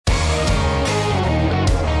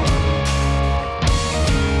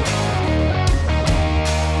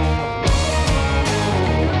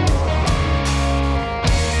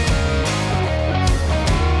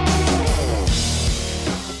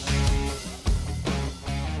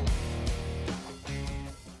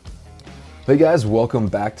Hey guys, welcome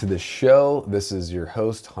back to the show. This is your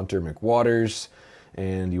host, Hunter McWaters,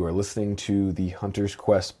 and you are listening to the Hunter's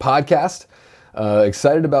Quest podcast.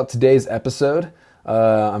 Excited about today's episode.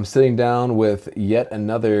 I'm sitting down with yet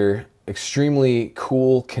another extremely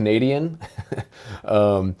cool Canadian.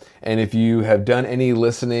 And if you have done any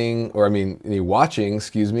listening, any watching,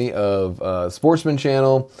 of Sportsman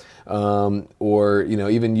Channel, or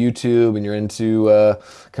even YouTube, and you're into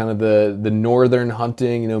kind of the northern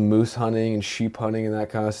hunting, moose hunting and sheep hunting and that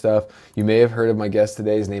kind of stuff, you may have heard of my guest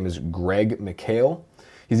today. His name is Greg MCHALE.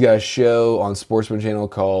 He's got a show on Sportsman Channel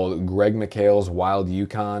called Greg McHale's Wild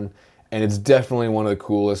Yukon, and it's definitely one of the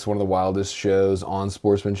coolest, one of the wildest shows on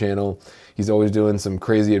Sportsman Channel. He's always doing some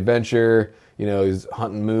crazy adventure. He's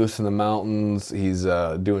hunting moose in the mountains. He's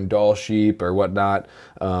doing Dall sheep or whatnot.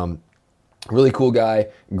 Really cool guy,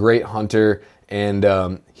 great hunter,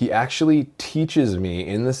 and he actually teaches me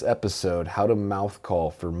in this episode how to mouth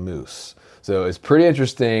call for moose. So it's pretty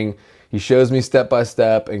interesting. He shows me step by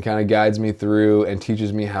step and kind of guides me through and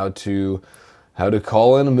teaches me how to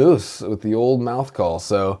call in a moose with the old mouth call.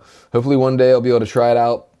 So hopefully one day I'll be able to try it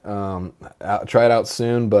out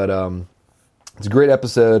soon. But it's a great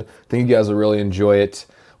episode. I think you guys will really enjoy it.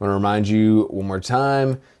 I want to remind you one more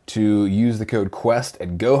time to use the code QUEST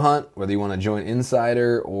at GoHunt. Whether you want to join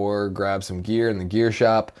Insider or grab some gear in the gear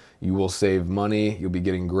shop, you will save money. You'll be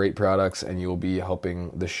getting great products and you'll be helping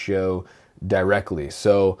the show directly.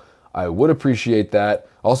 So I would appreciate that.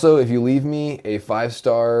 Also, if you leave me a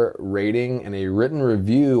 5-star rating and a written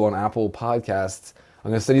review on Apple Podcasts, I'm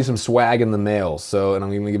going to send you some swag in the mail. And I'm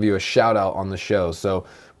going to give you a shout out on the show. So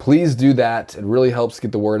please do that. It really helps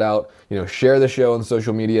get the word out. Share the show on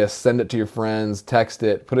social media, send it to your friends, text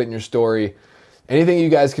it, put it in your story. Anything you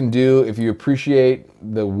guys can do if you appreciate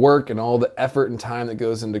the work and all the effort and time that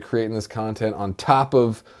goes into creating this content on top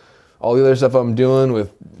of all the other stuff I'm doing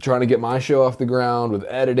with trying to get my show off the ground, with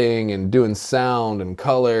editing and doing sound and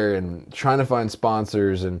color and trying to find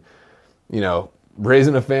sponsors and,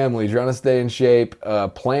 raising a family, trying to stay in shape,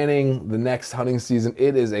 planning the next hunting season.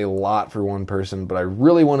 It is a lot for one person, but I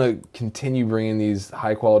really want to continue bringing these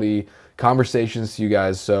high quality conversations to you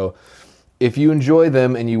guys. So if you enjoy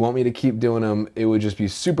them and you want me to keep doing them, it would just be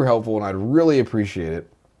super helpful and I'd really appreciate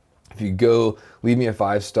it if you go leave me a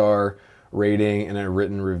 5-star rating and a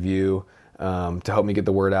written review to help me get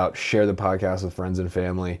the word out, share the podcast with friends and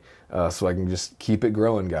family so I can just keep it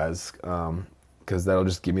growing, guys. Because that'll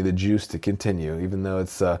just give me the juice to continue, even though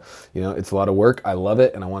it's it's a lot of work. I love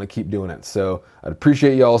it and I want to keep doing it. So I'd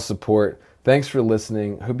appreciate y'all's support. Thanks for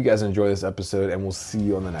listening. I hope you guys enjoy this episode and we'll see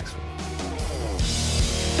you on the next one.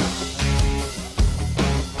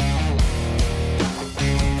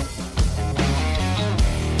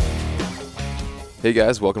 Hey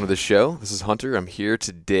guys, welcome to the show. This is Hunter. I'm here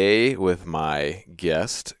today with my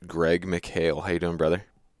guest, Greg MCHALE. How you doing, brother?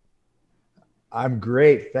 I'm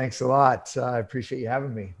great. Thanks a lot. I appreciate you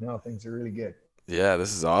having me. No, things are really good. Yeah,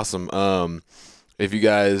 this is awesome. If you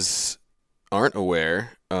guys aren't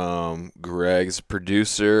aware, Greg's a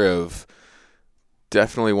producer of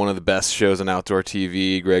definitely one of the best shows on outdoor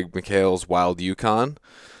TV, Greg McHale's Wild Yukon.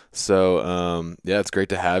 So, it's great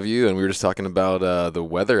to have you. And we were just talking about the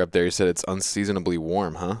weather up there. You said it's unseasonably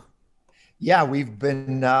warm, huh? Yeah, we've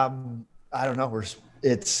been, I don't know,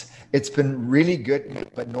 it's been really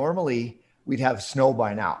good, but normally we'd have snow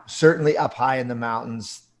by now. Certainly up high in the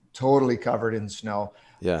mountains, totally covered in snow.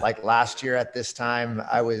 Yeah. Like last year at this time,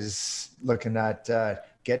 I was looking at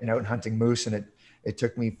getting out and hunting moose, and it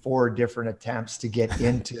took me 4 different attempts to get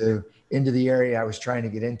into the area I was trying to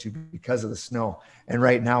get into because of the snow. And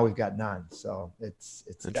right now we've got none. So it's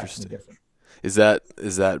definitely different. Is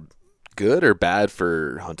that good or bad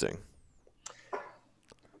for hunting?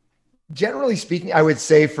 Generally speaking, I would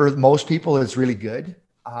say for most people, it's really good.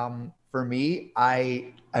 For me,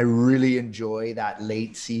 I really enjoy that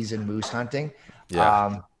late season moose hunting,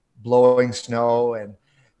 blowing snow, and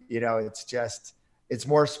it's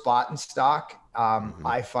more spot and stock.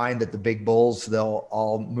 I find that the big bulls, they'll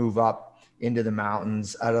all move up into the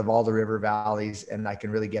mountains out of all the river valleys, and I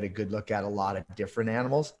can really get a good look at a lot of different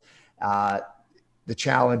animals. The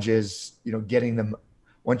challenge is, getting them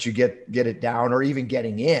once you get it down, or even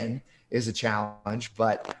getting in is a challenge,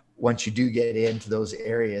 but once you do get into those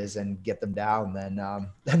areas and get them down,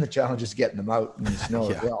 then the challenge is getting them out in the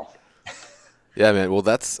snow as well. Yeah, man. Well,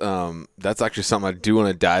 that's actually something I do want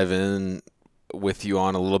to dive in with you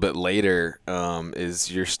on a little bit later.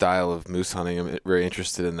 Is your style of moose hunting? I'm very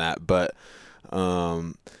interested in that. But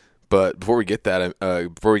before we get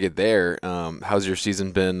there, how's your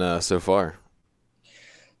season been so far?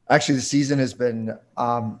 Actually, the season has been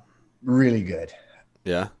really good.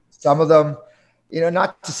 Yeah. Some of them,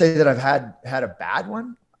 Not to say that I've had a bad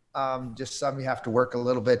one. Just some you have to work a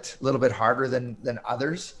little bit harder than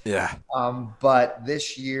others. Yeah. But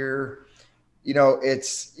this year,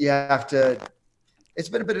 it's you have to. It's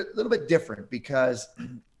been a little bit different because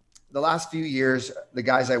the last few years, the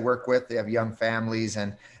guys I work with, they have young families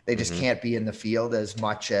and they just Hmm. can't be in the field as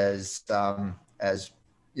much as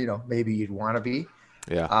maybe you'd want to be.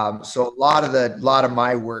 Yeah. So a lot of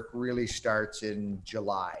my work really starts in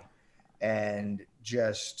July, and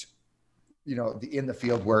just in the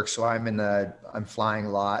field work. So I'm flying a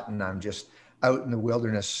lot, and I'm just out in the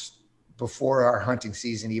wilderness before our hunting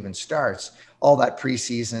season even starts. All that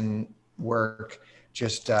preseason work,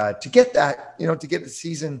 just to get to get the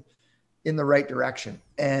season in the right direction.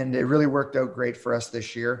 And it really worked out great for us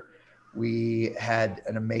this year. We had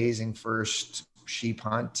an amazing first sheep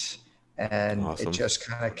hunt, and it Awesome. just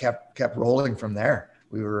kind of kept rolling from there.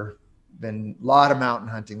 We were been a lot of mountain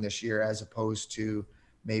hunting this year, as opposed to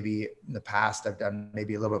maybe in the past I've done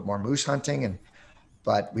maybe a little bit more moose hunting,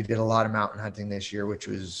 but we did a lot of mountain hunting this year, which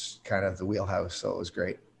was kind of the wheelhouse. So it was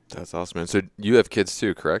great. That's awesome, man. So you have kids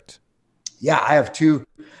too, correct? Yeah, I have two.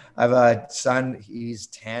 I have a son. He's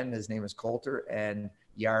 10. His name is Coulter, and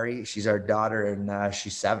Yari. She's our daughter, and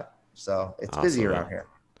she's 7. So it's busy Awesome, man. around here.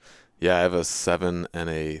 Yeah, I have a 7 and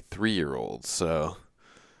a 3-year-old, so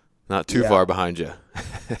not too Yeah, far behind you.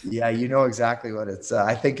 yeah, you know exactly what it's.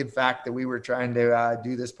 I think, in fact, that we were trying to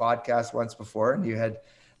do this podcast once before, and you had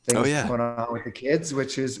Oh things yeah. going on with the kids,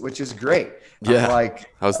 which is great. I'm Yeah.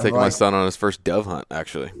 like, I was I'm taking my like, son on his first dove hunt,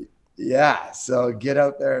 actually. yeah. So get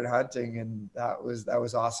out there and hunting, and that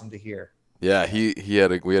was awesome to hear. Yeah, And he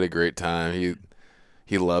had a we had a great time.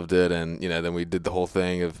 He loved it, and then we did the whole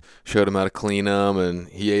thing of showed him how to clean them, and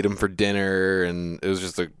he ate them for dinner, and it was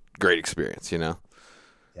just a great experience.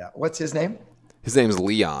 yeah, what's his name? His name's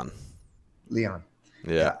Leon. Leon.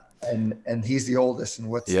 Yeah. Yeah, and he's the oldest. And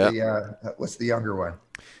Yeah. what's the younger one?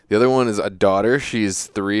 The other one is a daughter. She's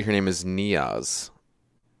 3. Her name is Niaz.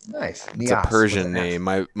 Nice, It's a Nias with Persian an S. name.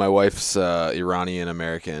 My wife's Iranian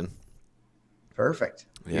American. Perfect,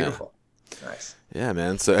 Yeah. beautiful, nice. Yeah,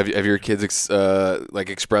 man. So have your kids like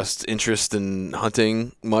expressed interest in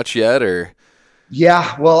hunting much yet, or?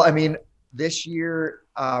 Yeah, well, I mean, this year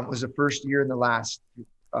was the first year in the last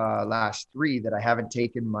 3 that I haven't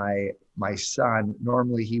taken my son.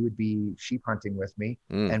 Normally, he would be sheep hunting with me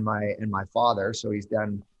Mm, and my father. So we've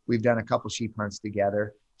done a couple sheep hunts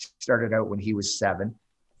together. Started out when he was 7.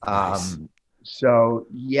 nice. So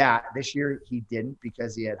yeah, this year he didn't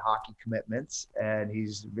because he had hockey commitments, and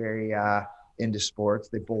he's very into sports.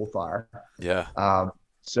 They both are. Yeah.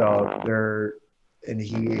 So and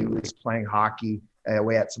he was playing hockey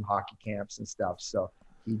away at some hockey camps and stuff. So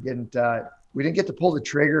he didn't. We didn't get to pull the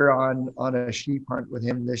trigger on a sheep hunt with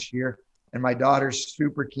him this year. And my daughter's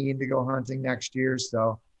super keen to go hunting next year,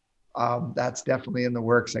 so that's definitely in the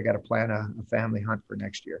works. I got to plan a family hunt for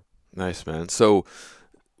next year. Nice, man. So,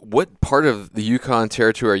 what part of the Yukon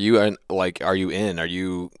territory are you in? Like, are you in? Are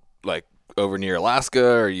you like over near Alaska?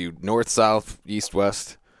 Are you north, south, east,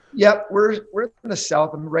 west? Yep, we're in the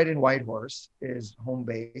south. I'm right in Whitehorse is home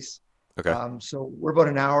base. Okay. So we're about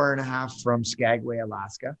an hour and a half from Skagway,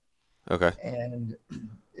 Alaska, Okay. and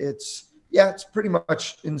it's pretty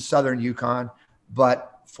much in southern Yukon.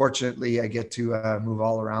 But fortunately, I get to move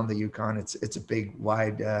all around the Yukon. It's a big,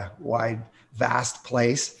 wide, vast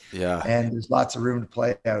place, Yeah. and there's lots of room to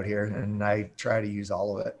play out here, and I try to use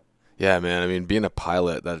all of it. Yeah, man. I mean, being a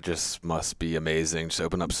pilot, that just must be amazing. Just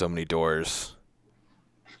open up so many doors.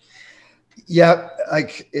 Yeah,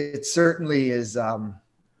 like it certainly is.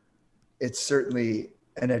 It's certainly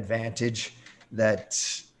an advantage that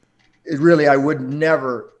I would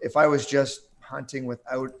never, if I was just hunting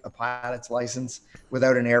without a pilot's license,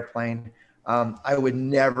 without an airplane, I would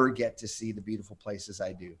never get to see the beautiful places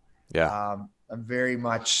I do. Yeah.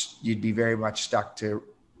 You'd be very much stuck to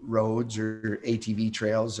roads or ATV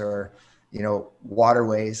trails or,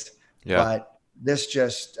 waterways. Yeah. But this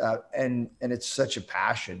just, and it's such a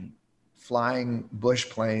passion. Flying bush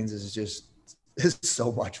planes is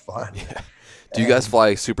so much fun. Yeah. Do you guys And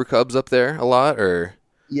fly Super Cubs up there a lot, or?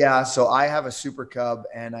 yeah, so I have a Super Cub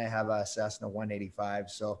and I have a Cessna 185.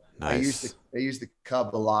 So Nice. I use the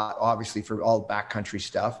Cub a lot, obviously for all backcountry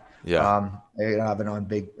stuff. Yeah. I have it on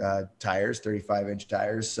big tires, 35-inch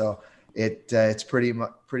tires. So it's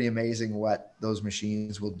pretty amazing what those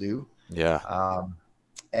machines will do. Yeah.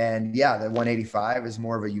 And yeah, the 185 is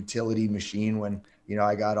more of a utility machine when,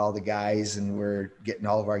 I got all the guys and we're getting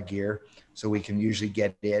all of our gear. So we can usually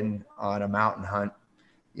get in on a mountain hunt,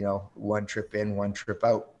 one trip in, one trip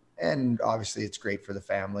out. And obviously it's great for the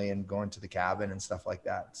family and going to the cabin and stuff like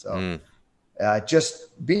that. So Mm,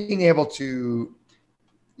 just being able to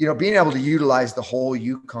being able to utilize the whole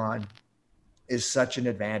Yukon is such an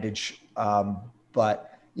advantage. But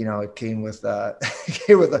it came with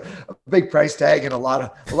came with a big price tag and a lot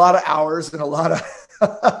of hours and a lot of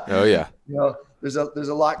Oh yeah. There's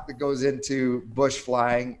a lot that goes into bush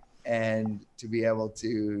flying, and to be able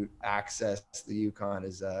to access the Yukon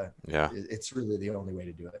is it's really the only way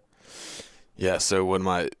to do it. Yeah. So one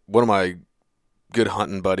of my good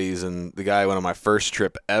hunting buddies and the guy I went on my first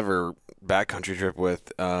trip ever backcountry trip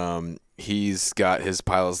with, he's got his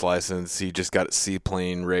pilot's license. He just got a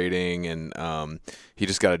seaplane rating, and he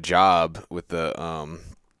just got a job with the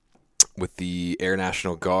Air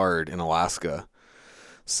National Guard in Alaska.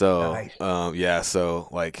 So Nice. so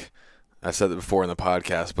like I've said that before in the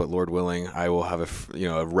podcast, but Lord willing, I will have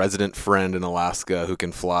a resident friend in Alaska who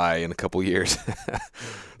can fly in a couple years.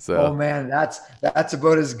 So Oh man, that's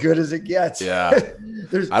about as good as it gets. yeah,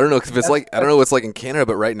 I don't know if it's like, I don't know what it's like in Canada,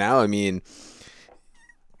 but right now, I mean,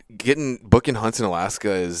 booking hunts in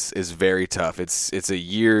Alaska is very tough. It's a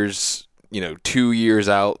year's 2 years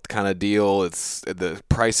out kind of deal. It's the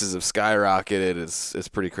prices have skyrocketed. It's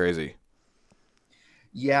pretty crazy.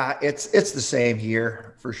 Yeah, it's the same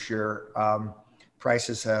here for sure.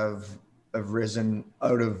 Prices have risen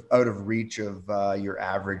out of reach of your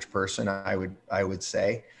average person. I would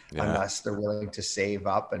say, Yeah. unless they're willing to save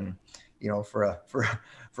up and for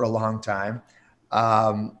a long time.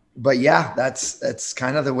 But yeah, that's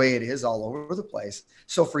kind of the way it is all over the place.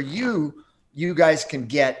 So for you guys can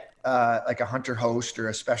get like a hunter host or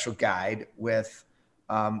a special guide with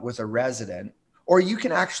a resident, or you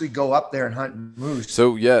can actually go up there and hunt moose.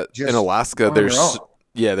 So yeah, in Alaska, on your own.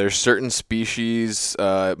 there's certain species,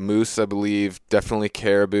 moose, I believe, definitely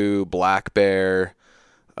caribou, black bear,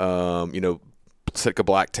 Sitka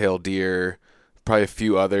black-tailed deer, probably a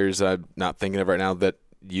few others I'm not thinking of right now that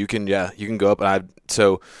you can go up.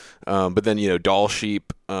 But then Dall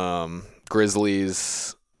sheep,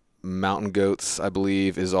 grizzlies, mountain goats, I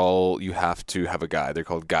believe, is all you have to have a guide. They're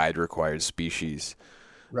called guide required species.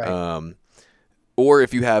 Right. Or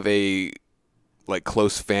if you have a like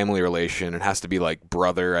close family relation, it has to be like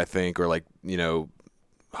brother, I think, or like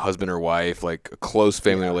husband or wife, like a close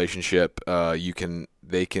family relationship.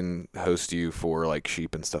 They can host you for like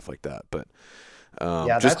sheep and stuff like that. But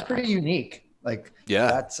that's pretty unique. Like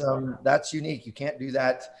yeah, that's unique. You can't do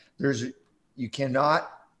that. You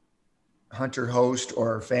cannot hunter host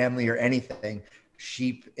or family or anything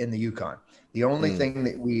sheep in the Yukon. The only thing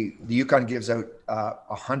that the Yukon gives out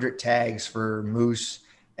 100 tags for moose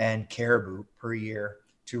and caribou per year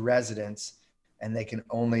to residents, and they can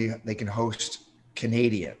host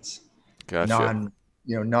Canadians, gotcha.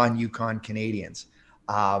 non-Yukon Canadians.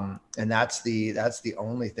 And that's the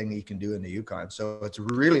only thing that you can do in the Yukon. So it's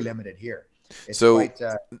really limited here. It's quite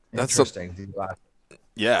that's interesting.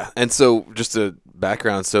 Yeah, and so just a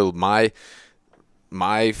background. So my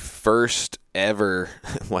first ever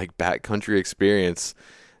like backcountry experience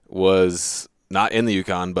was not in the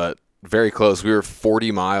Yukon, but very close. We were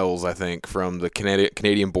 40 miles, I think, from the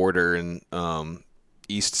Canadian border in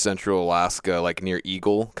east central Alaska, like near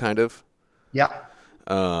Eagle, kind of. Yeah.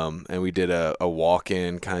 And we did a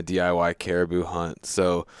walk-in kind of DIY caribou hunt.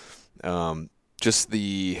 So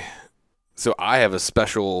so I have a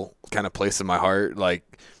special kind of place in my heart.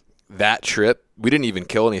 Like that trip, we didn't even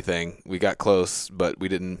kill anything. We got close, but we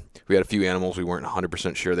had a few animals. We weren't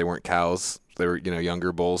 100% sure they weren't cows. They were,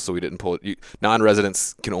 younger bulls. So we didn't pull it.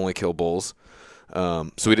 Non-residents can only kill bulls. So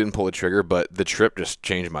we didn't pull the trigger, but the trip just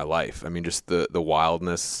changed my life. I mean, just the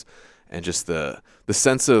wildness and just the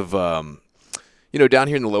sense of, down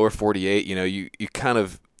here in the lower 48, you kind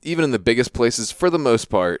of, even in the biggest places, for the most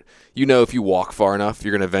part, if you walk far enough,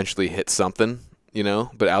 you're going to eventually hit something,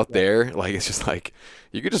 but out there, like, it's just like,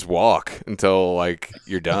 you could just walk until like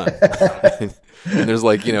you're done. And there's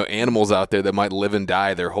like, animals out there that might live and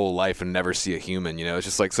die their whole life and never see a human, it's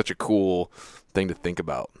just like such a cool thing to think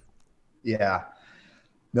about. Yeah.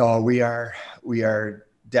 No, we are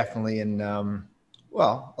definitely in,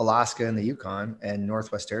 Alaska and the Yukon and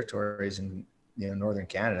Northwest Territories and, Northern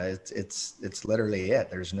Canada. It's literally it.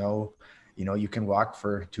 There's no, you can walk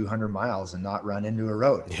for 200 miles and not run into a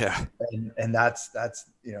road. Yeah. And that's,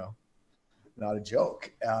 not a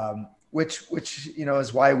joke. Which,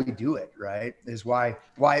 is why we do it, right? Is why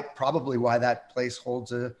that place holds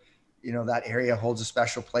that area holds a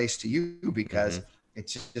special place to you, because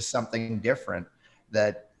it's just something different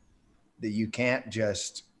that you can't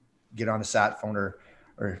just get on the sat phone or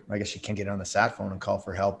I guess you can get on the sat phone and call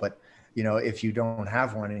for help. But, if you don't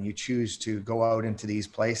have one and you choose to go out into these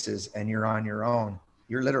places and you're on your own,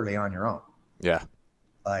 you're literally on your own. Yeah.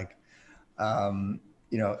 Like,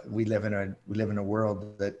 we live in a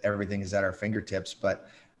world that everything is at our fingertips, but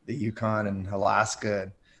the Yukon and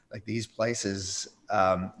Alaska, like these places,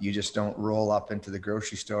 you just don't roll up into the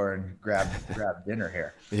grocery store and grab dinner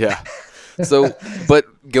here. Yeah. So, but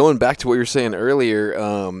going back to what you were saying earlier,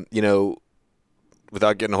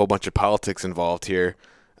 without getting a whole bunch of politics involved here,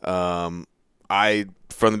 I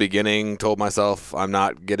from the beginning told myself I'm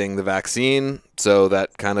not getting the vaccine, so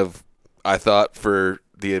that kind of I thought for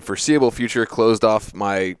the foreseeable future closed off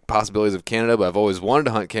my possibilities of Canada. But I've always wanted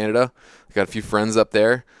to hunt Canada. I got a few friends up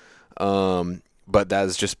there, but that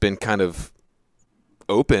has just been kind of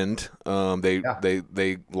opened.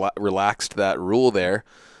 They relaxed that rule there,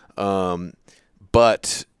 um,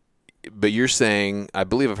 but you're saying, I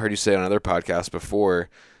believe I've heard you say on other podcasts before.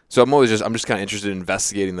 So I'm just kind of interested in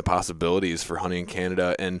investigating the possibilities for hunting in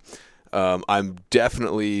Canada, and I'm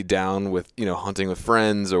definitely down with hunting with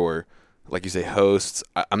friends or like you say hosts.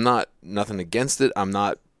 I'm not nothing against it. I'm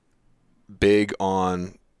not big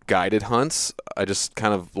on guided hunts. I just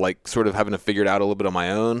kind of like sort of having to figure it out a little bit on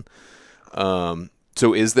my own.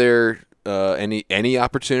 So is there any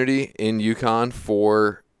opportunity in Yukon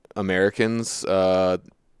for Americans?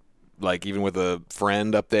 Like even with a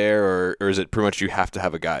friend up there, or is it pretty much you have to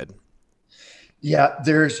have a guide? Yeah,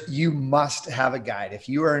 you must have a guide. If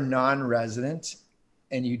you are a non-resident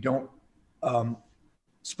and you don't, um,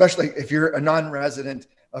 especially if you're a non-resident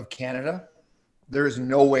of Canada, there is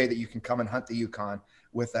no way that you can come and hunt the Yukon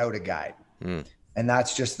without a guide. Mm. And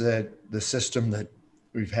that's just the system that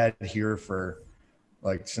we've had here for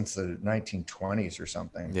like since the 1920s or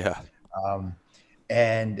something. Yeah. Um,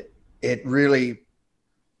 and it really,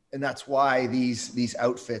 and that's why these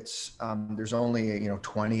outfits, there's only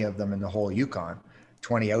 20 of them in the whole Yukon,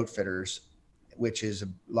 20 outfitters, which is a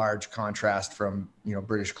large contrast from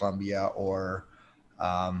British Columbia or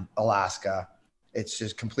Alaska. It's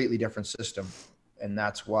just completely different system, and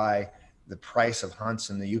that's why the price of hunts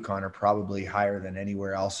in the Yukon are probably higher than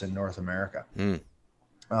anywhere else in North America,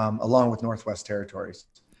 along with Northwest Territories,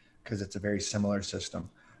 because it's a very similar system.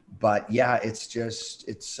 But yeah, it's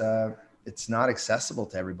not accessible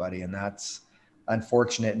to everybody, and that's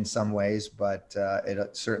unfortunate in some ways, but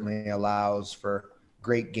it certainly allows for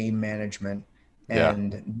great game management Yeah.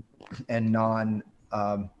 and non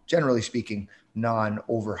generally speaking, non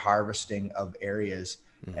over harvesting of areas.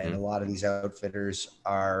 And a lot of these outfitters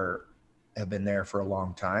have been there for a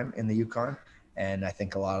long time in the Yukon, and I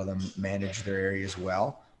think a lot of them manage their areas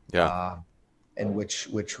well. Yeah. And which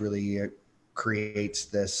really creates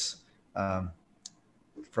this,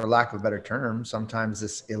 for lack of a better term, sometimes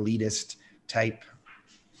this elitist type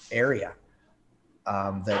area,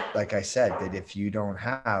 that, like I said, that if you don't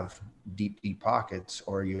have deep pockets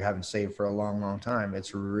or you haven't saved for a long time,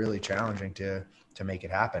 it's really challenging to make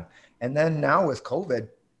it happen. And then now with COVID,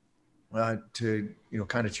 to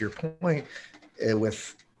kind of to your point,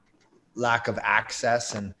 with lack of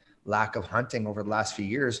access and lack of hunting over the last few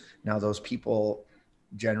years, now those people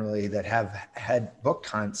generally that have had booked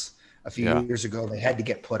hunts a few Yeah. years ago, they had to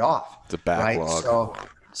get put off. It's a Right. backlog.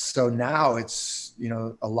 So now it's,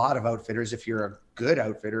 a lot of outfitters, if you're a good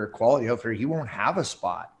outfitter, a quality outfitter, you won't have a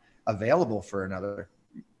spot available for another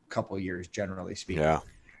couple of years, generally speaking. Yeah.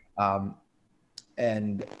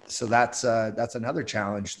 And so that's another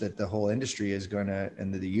challenge that the whole industry is going to,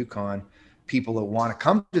 and the Yukon, people that want to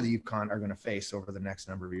come to the Yukon are going to face over the next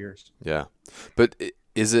number of years. Yeah. But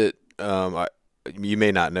is it, you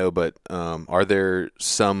may not know, but are there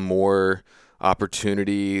some more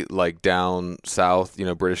opportunity like down south,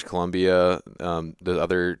 British Columbia, the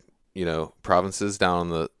other, provinces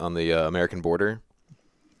down on the American border?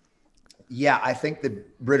 Yeah, I think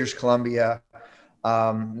that British Columbia,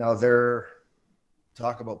 now they're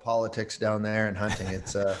talk about politics down there and hunting.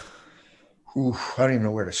 It's I don't even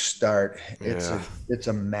know where to start. It's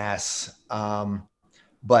a mess.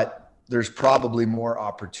 But there's probably more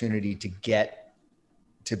opportunity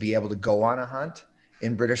to be able to go on a hunt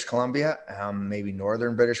in British Columbia, maybe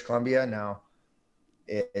northern British Columbia. Now,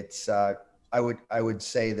 it's I would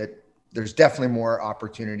say that there's definitely more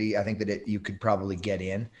opportunity. I think that you could probably get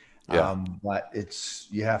in, but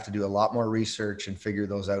you have to do a lot more research and figure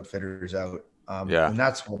those outfitters out. And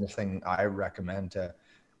that's one thing I recommend to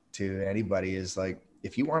anybody is, like,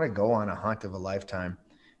 if you want to go on a hunt of a lifetime,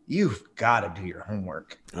 you've got to do your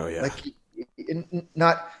homework. Oh yeah. Like,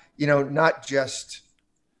 not just,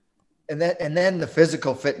 and then the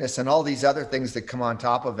physical fitness and all these other things that come on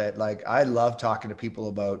top of it. Like, I love talking to people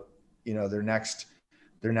about, their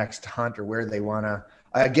next hunt or where they want to.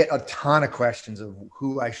 I get a ton of questions of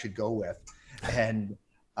who I should go with. And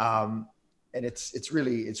it's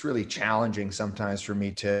really challenging sometimes for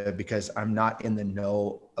me because I'm not in the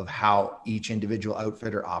know of how each individual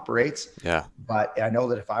outfitter operates. Yeah. But I know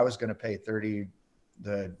that if I was going to pay $30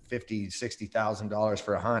 the $50,000-$60,000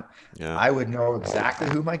 for a hunt, Yeah. I would know exactly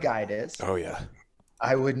who my guide is. Oh yeah.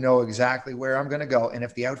 I would know exactly where I'm going to go. And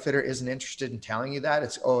if the outfitter isn't interested in telling you that,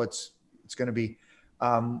 it's going to be,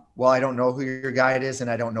 well, I don't know who your guide is and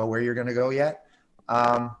I don't know where you're going to go yet.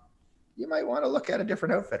 You might want to look at a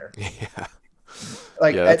different outfitter. Yeah.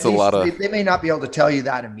 Like yeah, that's at least a lot of, they may not be able to tell you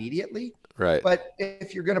that immediately. right. But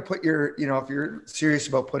if you're going to put if you're serious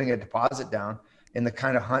about putting a deposit down in the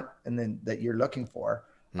kind of hunt and then that you're looking for,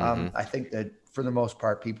 I think that for the most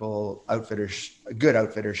part, a good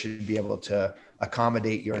outfitter should be able to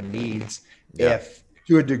accommodate your needs if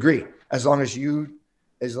to a degree, as long as you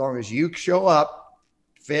show up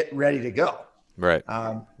fit, ready to go. Right.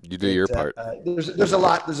 You do your part. There's a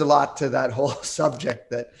lot to that whole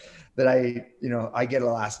subject that I get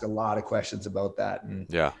asked a lot of questions about that.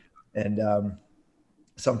 And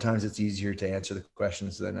sometimes it's easier to answer the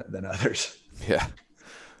questions than others. Yeah.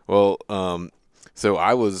 Well, so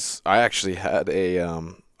I actually had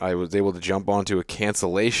I was able to jump onto a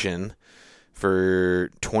cancellation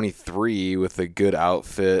for 23 with a good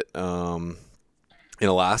outfit in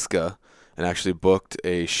Alaska and actually booked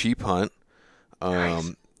a sheep hunt.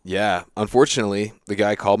 Nice. Yeah, unfortunately, the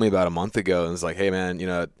guy called me about a month ago and was like, "Hey man,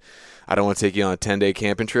 I don't want to take you on a 10-day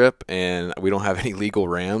camping trip and we don't have any legal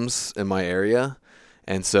rams in my area."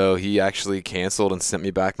 And so he actually canceled and sent me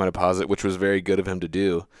back my deposit, which was very good of him to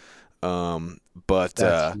do. But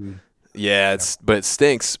it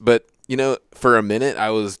stinks. But for a minute I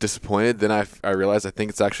was disappointed. Then I realized I think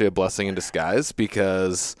it's actually a blessing in disguise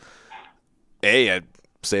because I'm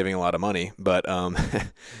saving a lot of money. But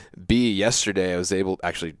B, yesterday I was able,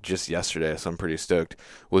 actually just yesterday, so I'm pretty stoked,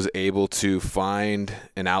 was able to find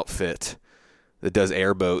an outfit that does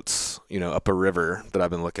airboats, up a river that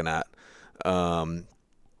I've been looking at.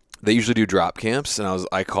 They usually do drop camps, and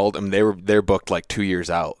I called them. They're booked like 2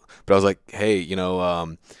 years out. But I was like, hey,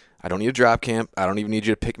 I don't need a drop camp. I don't even need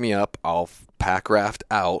you to pick me up. I'll pack raft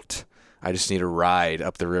out. I just need a ride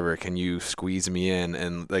up the river. Can you squeeze me in?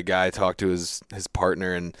 And the guy talked to his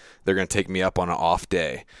partner, and they're going to take me up on an off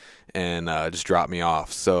day and just drop me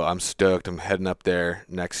off. So I'm stoked. I'm heading up there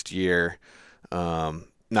next year.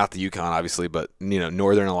 Not the Yukon, obviously, but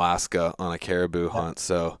northern Alaska on a caribou hunt.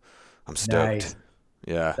 So I'm stoked. Nice.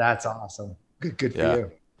 Yeah. That's awesome. Good for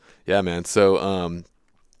you. Yeah, man. So,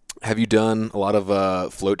 have you done a lot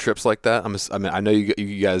of float trips like that? I know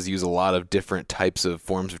you guys use a lot of different types of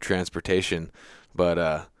forms of transportation,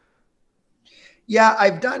 but yeah,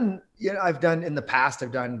 I've done in the past.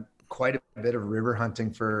 I've done quite a bit of river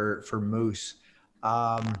hunting for moose,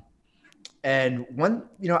 and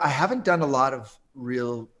I haven't done a lot of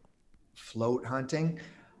real float hunting.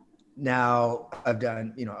 Now I've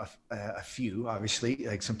done, a few, obviously,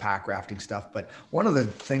 like some pack rafting stuff, but one of the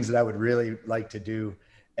things that I would really like to do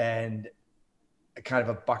and a kind of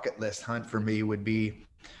a bucket list hunt for me would be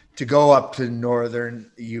to go up to northern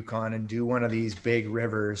Yukon and do one of these big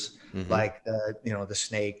rivers, like the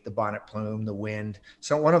Snake, the Bonnet Plume, the Wind.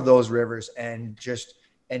 So one of those rivers and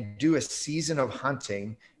do a season of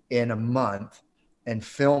hunting in a month and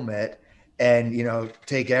film it and,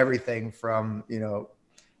 take everything from,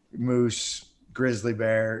 moose, grizzly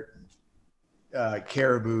bear,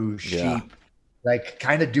 caribou, sheep, like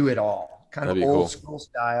kind of do it all, kind of old school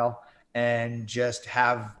style, and just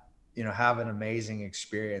have an amazing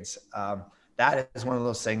experience. That is one of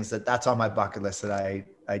those things that's on my bucket list that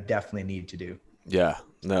I definitely need to do. Yeah,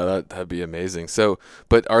 no, that'd be amazing. So,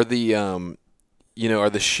 but are the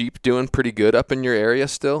sheep doing pretty good up in your area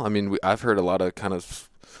still? I mean, I've heard a lot of kind of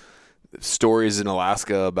stories in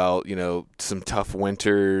Alaska about some tough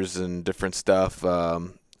winters and different stuff.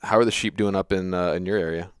 How are the sheep doing up in your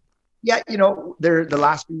area? Yeah, the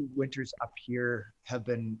last few winters up here have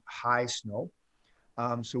been high snow.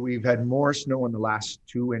 So we've had more snow in the last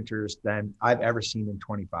 2 winters than I've ever seen in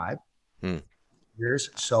 25 years.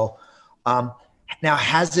 So now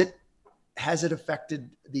has it affected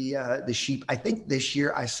the sheep? I think this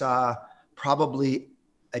year I saw probably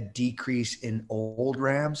a decrease in old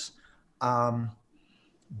rams.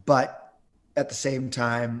 But at the same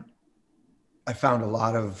time, I found a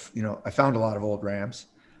lot of old rams.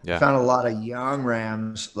 Yeah. I found a lot of young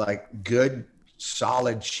rams, like good,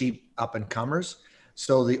 solid sheep up and comers.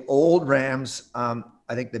 So the old rams, I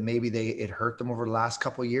think that maybe it hurt them over the last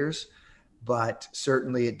couple of years, but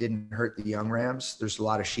certainly it didn't hurt the young rams. There's a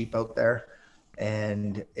lot of sheep out there,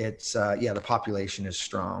 and it's the population is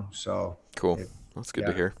strong. So cool. That's good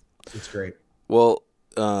to hear. It's great. Well,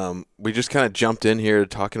 we just kind of jumped in here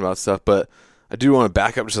talking about stuff, but I do want to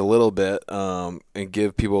back up just a little bit and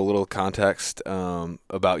give people a little context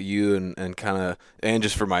about you and kind of and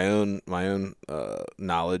just for my own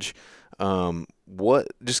knowledge. What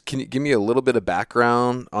just can you give me a little bit of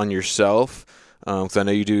background on yourself? Because I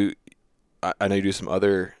know you do. I know you do some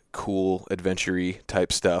other cool adventure-y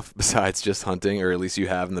type stuff besides just hunting, or at least you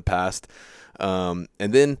have in the past. And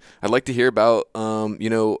then I'd like to hear about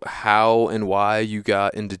how and why you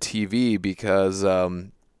got into TV because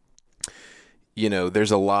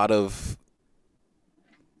there's a lot of,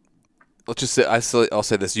 let's just say I'll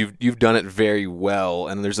say this: you've done it very well,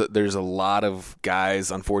 and there's a lot of guys,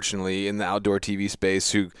 unfortunately, in the outdoor TV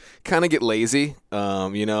space who kind of get lazy.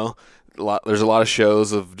 There's a lot of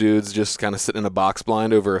shows of dudes just kind of sitting in a box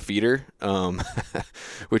blind over a feeder,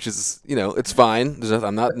 which is it's fine.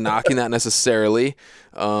 I'm not knocking that necessarily.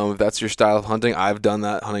 If that's your style of hunting, I've done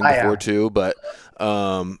that hunting before too. But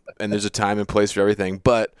and there's a time and place for everything.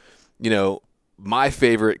 But my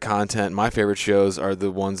favorite content, my favorite shows are the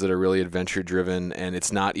ones that are really adventure driven, and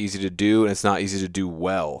it's not easy to do, and it's not easy to do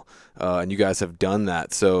well. And you guys have done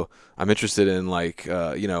that, so I'm interested in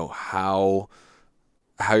how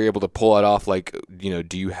you're able to pull it off.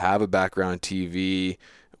 Do you have a background in TV,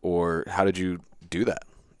 or how did you do that?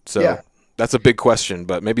 So that's a big question,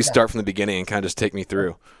 but maybe start from the beginning and kind of just take me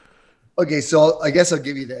through. Okay, so I guess I'll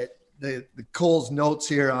give you the Cole's notes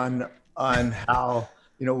here on how.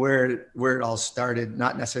 Where it all started,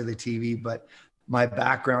 not necessarily TV, but my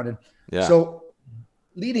background. And so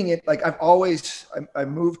leading it, I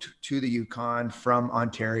moved to the Yukon from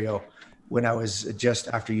Ontario when I was just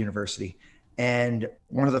after university. And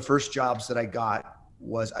one of the first jobs that I got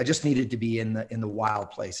was I just needed to be in the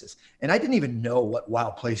wild places. And I didn't even know what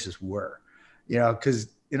wild places were, because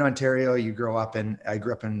in Ontario, I grew up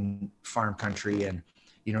in farm country, and,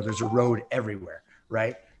 there's a road everywhere.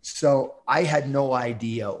 Right. So I had no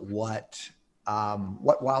idea what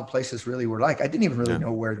wild places really were like. I didn't even really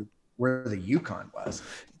know where the Yukon was.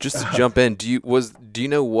 Just to jump in, do you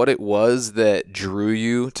know what it was that drew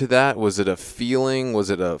you to that? Was it a feeling? Was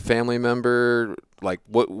it a family member? Like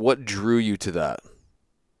what drew you to that?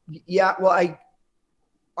 Yeah, well,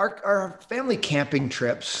 our family camping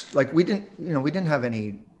trips, we didn't have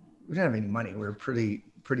any money. We were pretty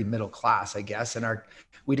middle class, I guess, and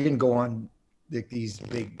we didn't go on these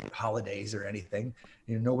big holidays or anything.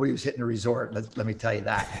 Nobody was hitting a resort. Let me tell you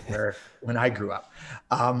that. When I grew up,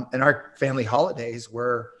 and our family holidays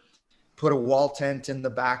were put a wall tent in the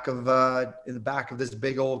back of this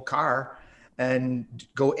big old car, and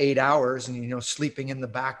go 8 hours, and sleeping in the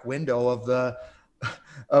back window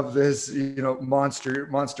of this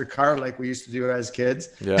monster car like we used to do as kids.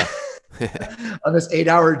 Yeah. On this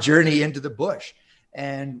 8-hour journey into the bush,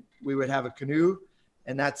 and we would have a canoe.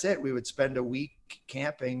 And that's it. We would spend a week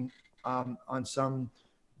camping on some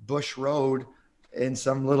bush road in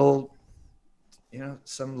some little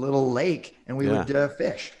lake, and we would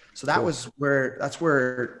fish. So that's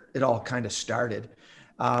where it all kind of started.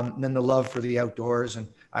 And then the love for the outdoors, and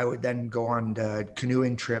I would then go on to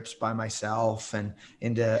canoeing trips by myself and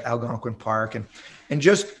into Algonquin Park, and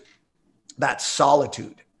just that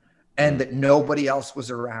solitude, and that nobody else was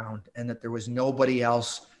around, and that there was nobody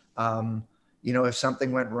else. If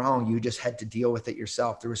something went wrong, you just had to deal with it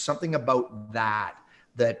yourself. There was something about that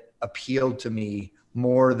appealed to me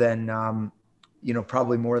more than,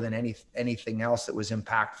 probably more than anything else that was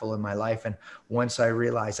impactful in my life. And once I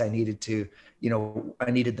realized I needed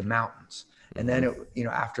the mountains. And then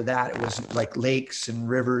after that, it was like lakes and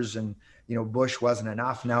rivers, and, bush wasn't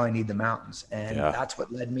enough. Now I need the mountains. And that's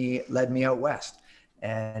what led me out west.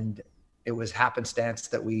 And it was happenstance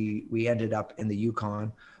that we ended up in the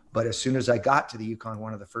Yukon. But as soon as I got to the Yukon,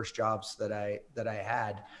 one of the first jobs that I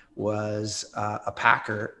had was a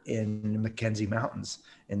packer in the Mackenzie Mountains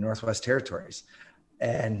in Northwest Territories.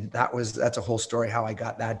 And that's a whole story how I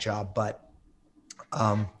got that job. But,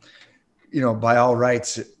 by all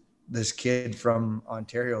rights, this kid from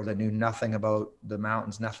Ontario that knew nothing about the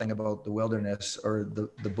mountains, nothing about the wilderness or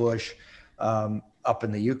the bush up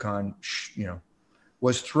in the Yukon,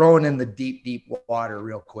 was thrown in the deep, deep water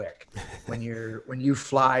real quick. When you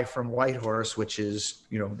fly from Whitehorse, which is,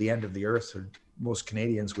 the end of the earth, or most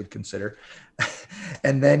Canadians would consider,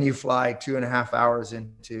 and then you fly 2.5 hours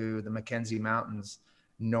into the Mackenzie Mountains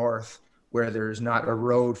north, where there's not a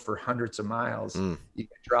road for hundreds of miles, you get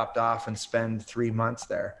dropped off and spend 3 months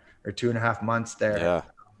there, or 2.5 months there,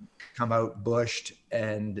 come out bushed,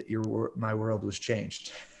 and my world was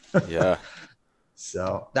changed. Yeah.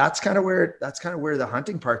 So that's kind of where the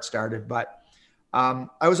hunting part started. But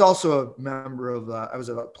I was also a member of, I was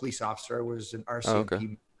a police officer. I was an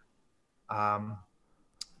RCMP.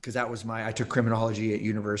 because I took criminology at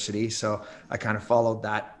university. So I kind of followed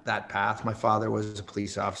that path. My father was a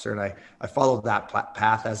police officer, and I followed that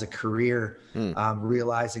path as a career,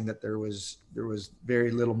 realizing that there was very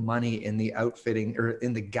little money in the outfitting or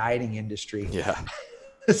in the guiding industry. Yeah.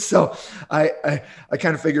 So I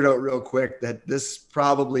kind of figured out real quick that this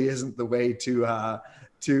probably isn't the way to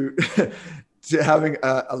to having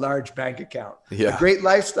a large bank account. Yeah. A great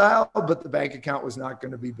lifestyle, but the bank account was not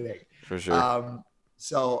going to be big. For sure.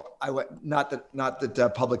 So I went, not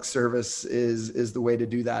that public service is the way to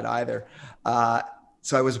do that either.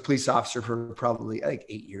 So I was a police officer for probably, I think,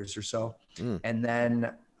 8 years or so. And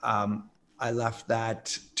then I left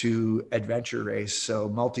that to adventure race. So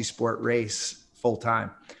multi-sport race full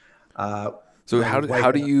time. So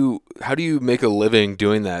how do you make a living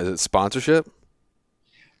doing that? Is it sponsorship?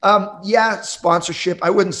 Yeah, sponsorship. I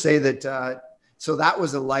wouldn't say that. So that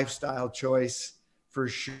was a lifestyle choice for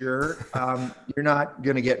sure. You're not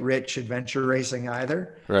going to get rich adventure racing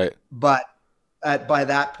either. Right. But by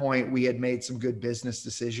that point, we had made some good business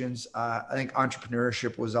decisions. I think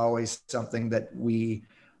entrepreneurship was always something that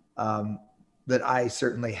that I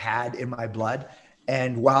certainly had in my blood.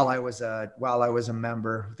 And while I was a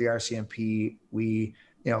member of the RCMP, we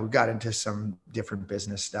got into some different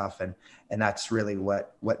business stuff, and that's really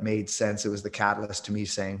what made sense. It was the catalyst to me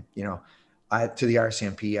saying, to the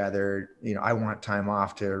RCMP, either, I want time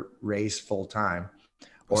off to race full time.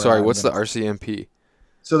 Sorry, what's the RCMP?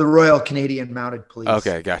 So the Royal Canadian Mounted Police.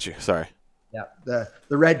 Okay, got you. Sorry. Yeah, the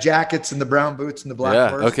red jackets and the brown boots and the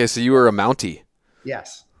black horse. Okay, so you were a Mountie.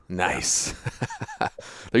 Yes. Nice. Yeah.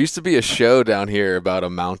 There used to be a show down here about a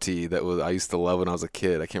Mountie that I used to love when I was a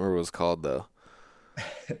kid. I can't remember what it was called though.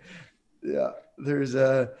 Yeah, there's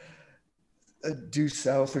a due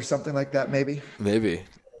south or something like that, maybe.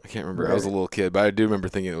 I can't remember. Right. I was a little kid, but I do remember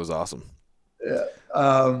thinking it was awesome. Yeah.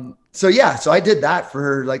 So I did that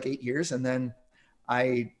for like 8 years, and then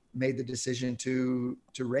I made the decision to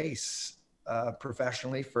race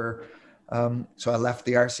professionally for. So I left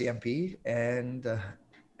the RCMP,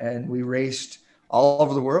 and we raced all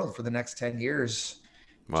over the world for the next 10 years.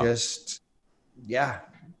 Wow. Just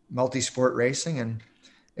multi-sport racing, and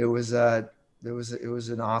it was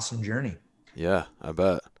an awesome journey. Yeah, I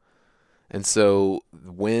bet. And so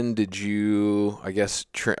when did you, I guess,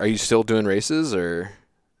 are you still doing races or?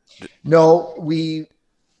 No, we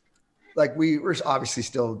were obviously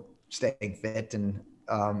still staying fit, and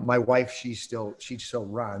my wife, she still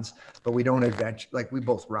runs, but we don't adventure. Like, we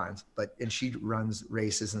both run, and she runs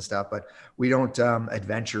races and stuff, but we don't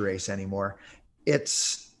adventure race anymore. It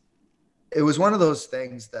was one of those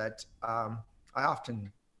things that I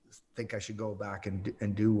often think I should go back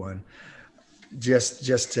and do one, just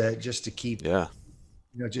to keep,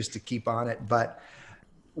 just to keep on it. But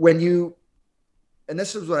and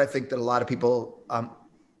this is what I think that a lot of people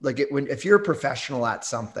if you're a professional at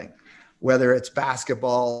something, whether it's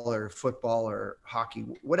basketball or football or hockey,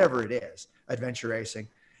 whatever it is, adventure racing,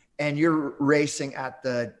 and you're racing at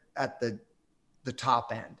the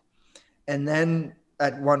top end, and then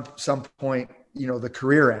at some point, the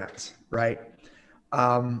career ends, right?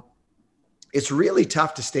 It's really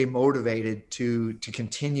tough to stay motivated to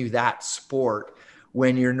continue that sport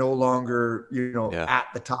when you're no longer, at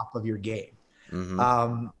the top of your game.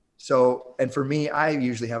 Mm-hmm. So, and for me, I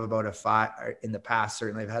usually have about a 5 in the past.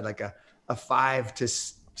 Certainly I've had like a 4 to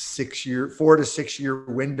 6 year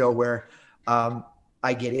window where,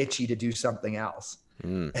 I get itchy to do something else.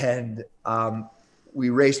 And, we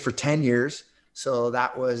raced for 10 years. So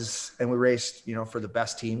and we raced, for the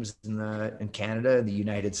best teams in Canada and the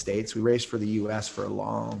United States. We raced for the US for a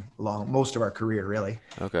long, most of our career, really.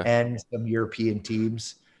 Okay. And some European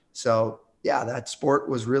teams. So yeah, that sport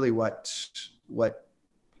was really what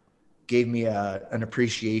gave me an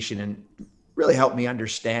appreciation and really helped me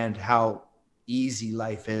understand how easy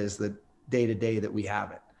life is, the day to day that we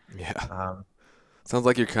have it. Yeah. Sounds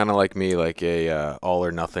like you're kind of like me, like a all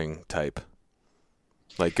or nothing type.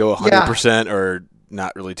 Like, go 100% or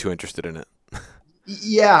not really too interested in it.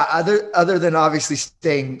 Yeah. Other than obviously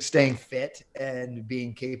staying fit and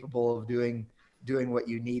being capable of doing what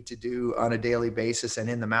you need to do on a daily basis and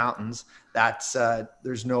in the mountains, that's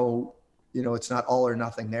there's no, it's not all or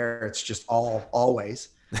nothing there. It's just always.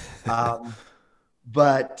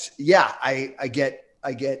 But yeah, I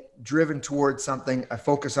get driven towards something. I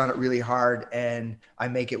focus on it really hard and I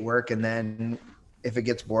make it work. And then if it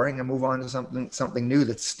gets boring, I move on to something new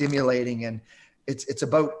that's stimulating. And it's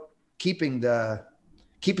about keeping the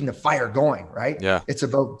fire going, right? Yeah. It's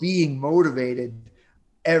about being motivated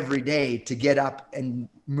every day to get up and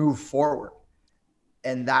move forward.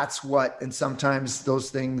 And and sometimes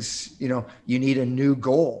those things, you need a new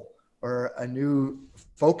goal or a new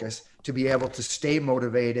focus to be able to stay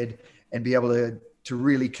motivated and be able to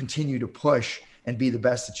really continue to push and be the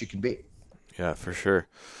best that you can be. Yeah, for sure.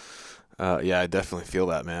 Yeah, I definitely feel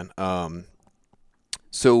that, man.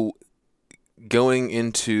 So going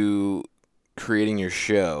into creating your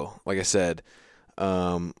show, like I said,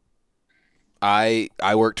 um, I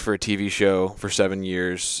worked for a TV show for 7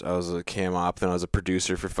 years. I was a cam op, then I was a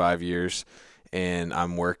producer for 5 years, and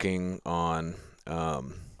I'm working on.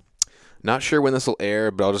 Not sure when this will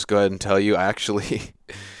air, but I'll just go ahead and tell you. I actually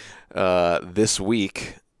this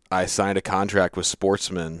week I signed a contract with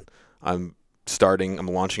Sportsman. I'm I'm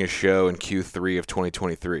launching a show in Q3 of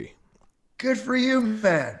 2023. Good for you,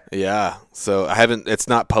 man. Yeah, so it's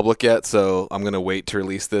not public yet, so I'm gonna wait to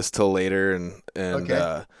release this till later,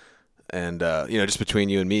 Okay. just between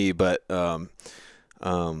you and me. But That's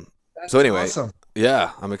so anyway, awesome.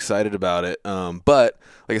 yeah, I'm excited about it. But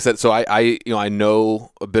like I said, so I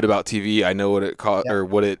know a bit about TV. I know what it Yeah. or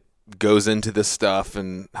what it goes into this stuff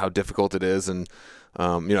and how difficult it is, and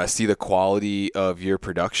I see the quality of your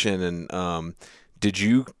production. And did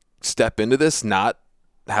you step into this not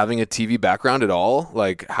having a TV background at all?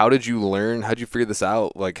 Like, how did you learn? How did you figure this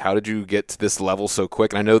out? Like, how did you get to this level so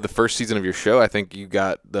quick? And I know the first season of your show, I think you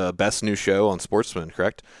got the best new show on Sportsman,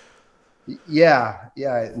 correct? Yeah,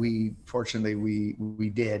 yeah. We fortunately we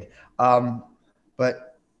did,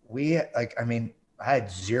 but I mean, I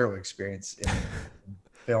had zero experience in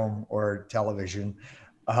film or television.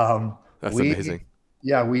 That's We amazing.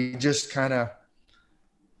 yeah, we just kind of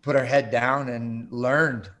put our head down and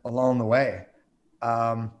learned along the way.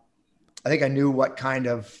 Um, I think I knew what kind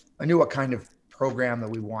of program that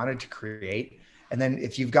we wanted to create, and then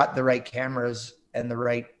if you've got the right cameras and the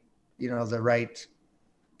right, the right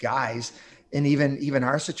guys, and even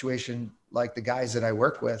our situation, like the guys that I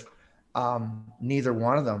work with, neither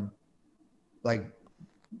one of them like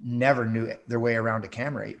never knew their way around a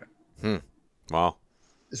camera even. Hmm. Wow.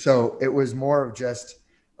 So it was more of just,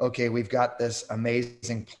 okay, we've got this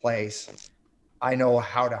amazing place. I know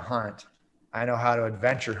how to hunt. I know how to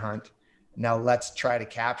adventure hunt. Now let's try to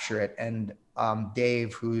capture it. And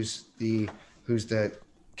Dave, who's the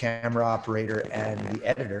camera operator and the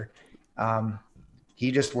editor,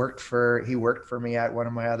 he worked for me at one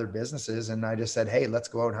of my other businesses, and I just said, hey, let's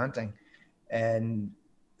go out hunting, and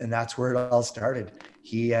that's where it all started.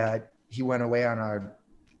 He went away on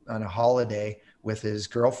a holiday with his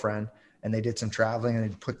girlfriend, and they did some traveling,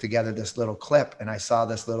 and they put together this little clip, and I saw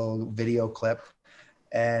this little video clip,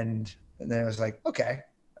 and then it was like, okay,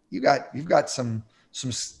 you've got some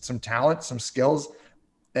talent, some skills,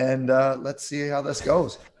 and let's see how this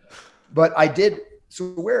goes. But I did.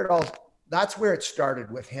 So that's where it started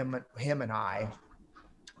with him and I.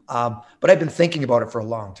 But I've been thinking about it for a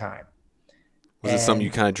long time. Was it something you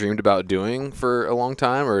And kind of dreamed about doing for a long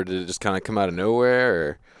time, or did it just kind of come out of nowhere?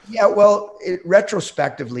 Or yeah, well,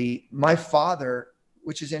 retrospectively, my father,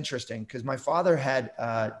 which is interesting because my father had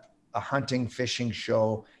a hunting fishing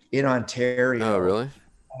show in oh, Ontario really?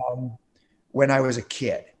 when I was a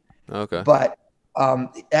kid. Okay, But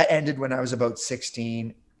that ended when I was about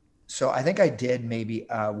 16. So I think I did maybe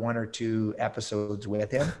one or two episodes with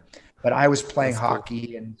him, but I was playing that's cool.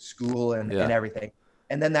 hockey in school and Yeah, everything.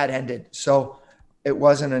 And then that ended. So it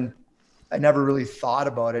wasn't I never really thought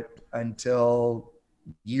about it until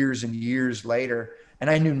years and years later. And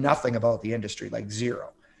I knew nothing about the industry, like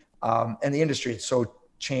zero. And the industry had so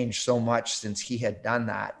changed so much since he had done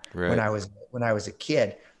that right. when I was a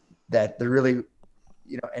kid, that there really,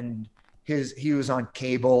 and he was on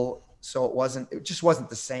cable, so it just wasn't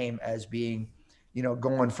the same as being,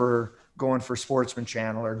 going for Sportsman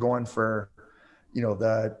Channel or going for,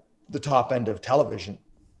 the top end of television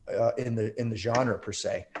in the genre per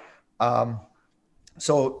se. Um,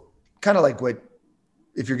 so kind of like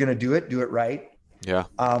if you're going to do it right. Yeah,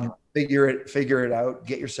 Figure it out,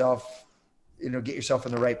 get yourself in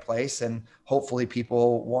the right place, and hopefully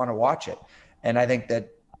people want to watch it. And I think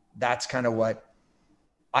that's kind of what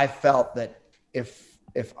I felt, that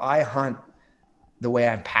if I hunt the way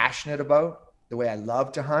I'm passionate about, the way I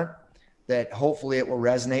love to hunt, that hopefully it will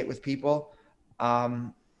resonate with people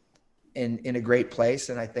in a great place.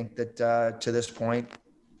 And I think that to this point,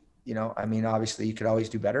 I mean, obviously you could always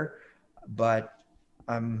do better, but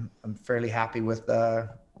I'm fairly happy with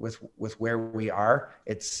where we are.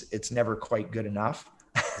 It's never quite good enough.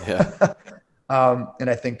 yeah, And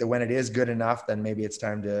I think that when it is good enough, then maybe it's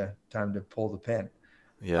time to pull the pin.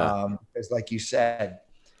 yeah, Because like you said,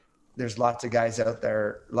 there's lots of guys out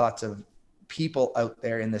there, lots of people out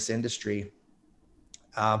there in this industry.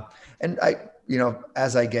 And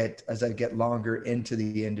as I get longer into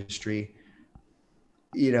the industry,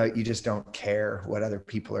 you just don't care what other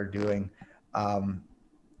people are doing.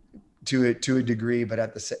 to a degree, but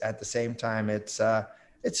at the same time, it's a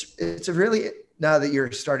really, now that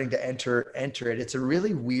you're starting to enter it, it's a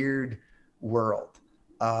really weird world,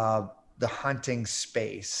 the hunting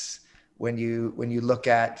space, when you look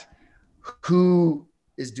at who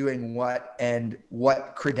is doing what and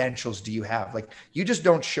what credentials do you have. Like, you just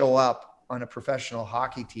don't show up on a professional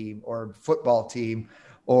hockey team or football team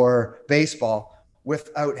or baseball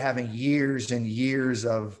without having years and years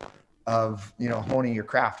of honing your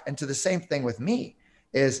craft. And to the same thing with me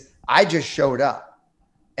is, I just showed up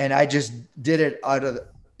and I just did it out of I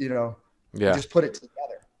Yeah. just put it together.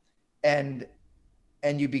 And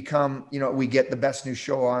you become, we get the best new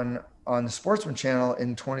show on the Sportsman channel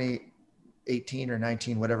in 2018 or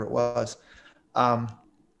 19, whatever it was.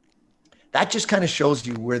 That just kind of shows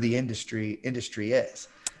you where the industry is.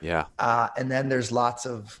 Yeah. And then there's lots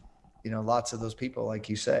of those people, like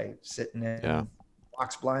you say, sitting Yeah. in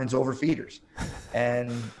box blinds over feeders.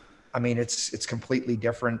 And I mean, it's completely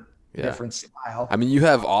different, Yeah. different style. I mean, you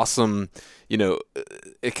have awesome,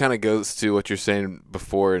 it kind of goes to what you're saying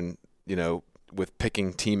before, and, with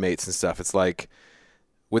picking teammates and stuff. It's like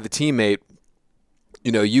with a teammate,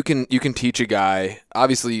 you can teach a guy.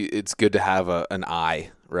 Obviously, it's good to have an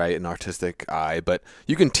eye, right? An artistic eye, but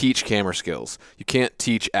you can teach camera skills. You can't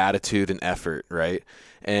teach attitude and effort, right?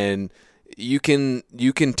 And you can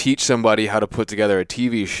teach somebody how to put together a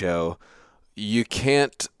TV show. You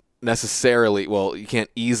can't you can't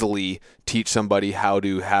easily teach somebody how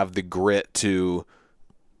to have the grit to,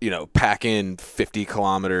 pack in 50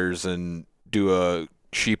 kilometers and do a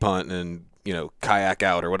sheep hunt and, kayak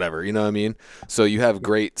out or whatever, you know what I mean? So you have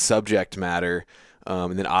great subject matter.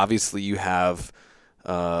 And then obviously you have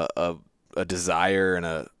a desire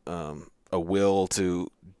and a will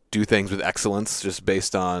to do things with excellence, just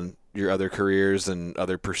based on your other careers and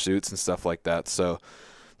other pursuits and stuff like that. So,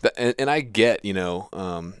 and I get,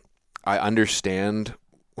 I understand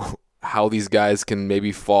how these guys can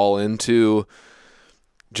maybe fall into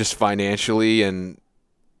just financially, and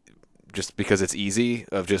just because it's easy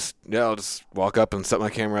of just, I'll just walk up and set my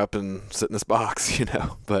camera up and sit in this box,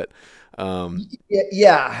 but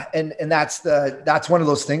Yeah. And that's one of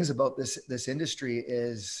those things about this industry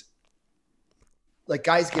is, like,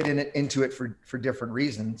 guys get into it for different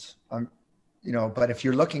reasons. But if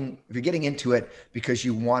you're getting into it because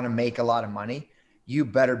you want to make a lot of money, you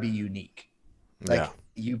better be unique. Like,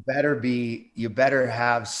 you better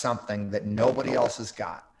have something that nobody else has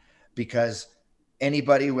got, because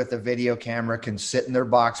anybody with a video camera can sit in their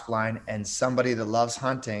box blind, and somebody that loves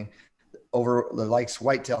hunting, likes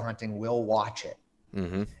whitetail hunting, will watch it.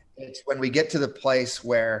 Mm-hmm. It's when we get to the place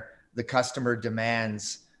where the customer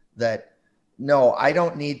demands that, no, I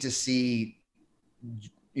don't need to see,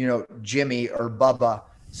 Jimmy or Bubba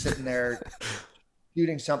sitting there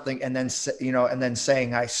shooting something and then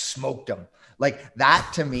saying I smoked them. Like,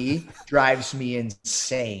 that to me drives me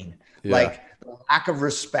insane. Yeah. Like, the lack of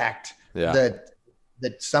respect that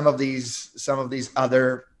some of these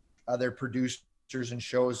other producers and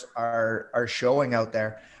shows are showing out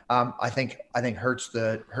there. I think hurts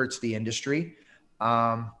the industry.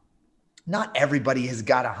 Not everybody has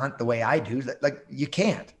got to hunt the way I do. Like, you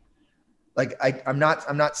can't. Like, I'm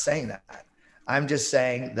not saying that. I'm just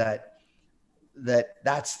saying that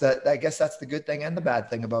I guess that's the good thing and the bad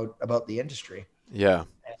thing about the industry. Yeah.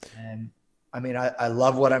 And I mean, I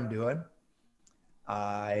love what I'm doing.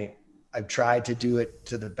 I've tried to do it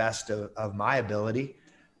to the best of my ability,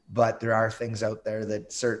 but there are things out there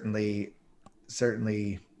that certainly,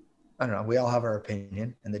 I don't know, we all have our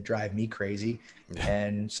opinion, and that drive me crazy. Yeah.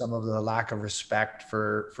 And some of the lack of respect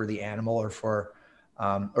for the animal, or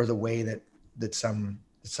the way that some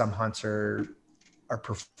hunts are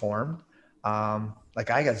performed. Like,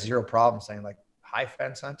 I got zero problem saying, like, high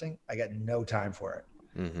fence hunting, I got no time for it.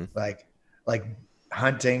 Mm-hmm. Like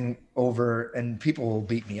hunting over, and people will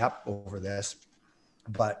beat me up over this,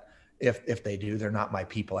 but if they do, they're not my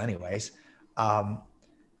people anyways.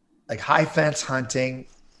 Like, high fence hunting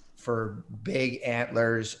for big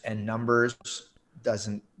antlers and numbers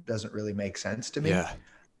doesn't really make sense to me. Yeah.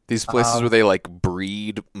 These places where they like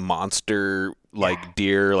breed monster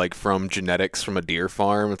deer, like from genetics from a deer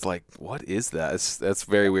farm. It's like, what is that? That's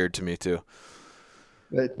very weird to me too.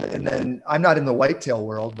 And then I'm not in the whitetail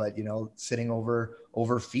world, but sitting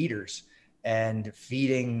over feeders and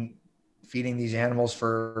feeding these animals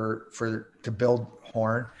to build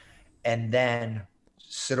horn, and then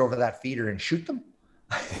sit over that feeder and shoot them.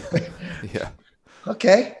 Yeah.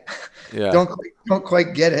 Okay. Yeah. Don't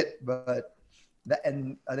quite get it, but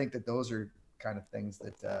and I think that those are kind of things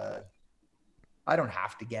that I don't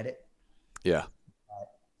have to get it. Yeah.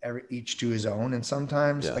 each to his own. And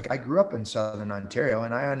sometimes, Yeah. like, I grew up in Southern Ontario,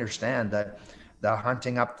 and I understand that the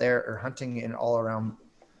hunting up there, or hunting in all around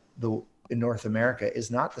in North America, is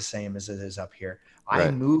not the same as it is up here. I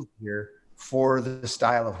Right. moved here for the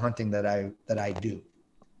style of hunting that I do.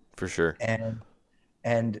 For sure.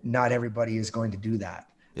 And not everybody is going to do that.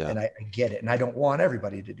 Yeah. And I get it. And I don't want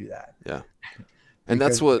everybody to do that, Yeah. And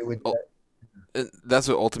because it would, that's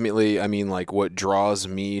what ultimately, I mean, like what draws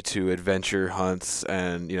me to adventure hunts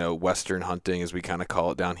and, Western hunting, as we kind of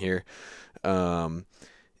call it down here, um,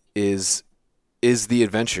 is the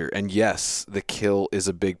adventure. And yes, the kill is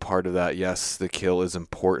a big part of that. Yes, the kill is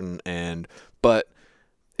important, but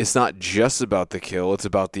it's not just about the kill. It's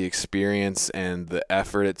about the experience and the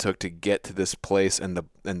effort it took to get to this place, and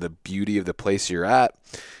the beauty of the place you're at.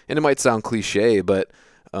 And it might sound cliche, but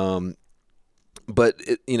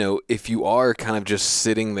if you are kind of just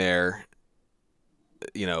sitting there,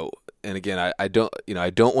 and again, I don't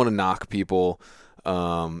want to knock people. I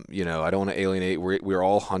don't want to alienate. We're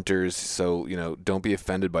all hunters, so don't be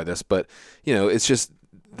offended by this. But it's just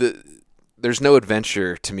there's no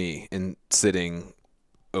adventure to me in sitting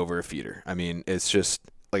over a feeder. I mean, it's just,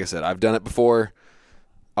 like I said, I've done it before.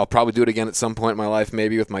 I'll probably do it again at some point in my life,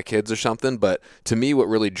 maybe with my kids or something. But to me, what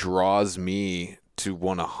really draws me to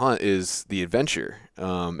want to hunt is the adventure.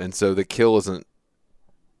 And so the kill isn't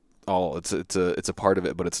all. It's a part of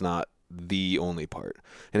it, but it's not the only part.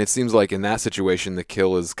 And it seems like in that situation, the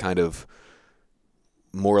kill is kind of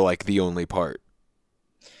more like the only part.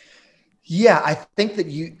 Yeah, I think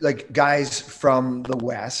that guys from the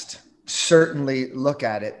West certainly look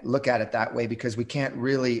at it that way, because we can't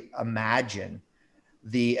really imagine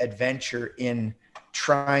the adventure in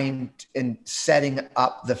trying and setting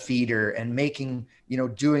up the feeder and making,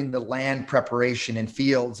 doing the land preparation in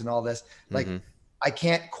fields and all this. Like, I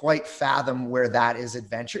can't quite fathom where that is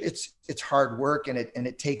adventure. It's hard work, and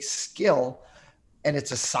it takes skill, and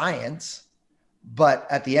it's a science. But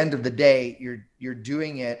at the end of the day, you're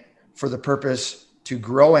doing it for the purpose to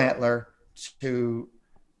grow antler, to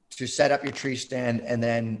set up your tree stand, and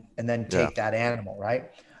then take that animal,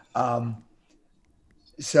 right?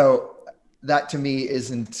 So that to me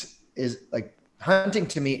is like, hunting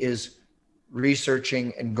to me is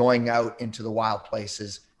researching and going out into the wild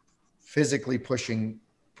places, physically pushing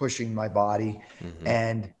my body,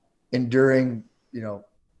 and enduring,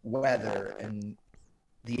 weather and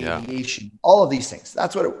the aviation, all of these things.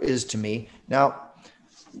 That's what it is to me. Now,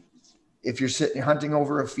 if you're sitting hunting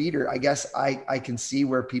over a feeder, I guess I can see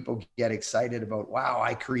where people get excited about, wow,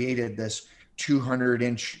 I created this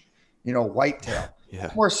 200-inch, whitetail.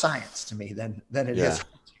 Yeah. More science to me than it is.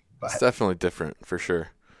 But it's definitely different, for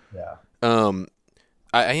sure. Yeah.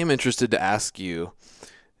 I am interested to ask you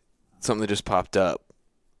something that just popped up.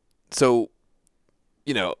 So,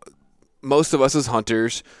 most of us as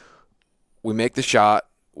hunters, we make the shot,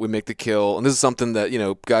 we make the kill, and this is something that,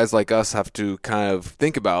 guys like us have to kind of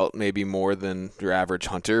think about maybe more than your average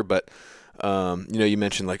hunter. But, you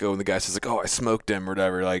mentioned like, oh, and the guy says like, oh, I smoked him or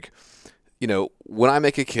whatever. Like, when I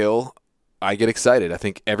make a kill, I get excited. I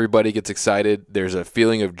think everybody gets excited. There's a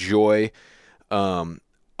feeling of joy. I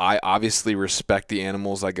obviously respect the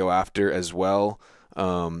animals I go after as well.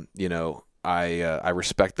 I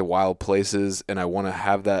respect the wild places, and I want to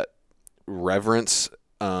have that reverence.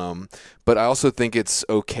 But I also think it's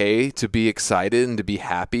okay to be excited and to be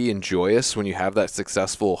happy and joyous when you have that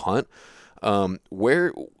successful hunt.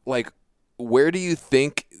 Where do you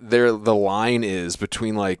think the line is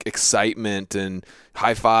between like excitement and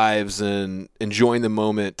high fives and enjoying the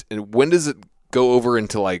moment, and when does it go over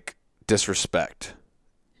into like disrespect,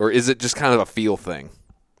 or is it just kind of a feel thing?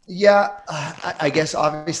 Yeah, I guess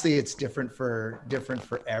obviously it's different for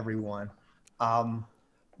everyone,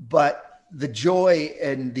 but the joy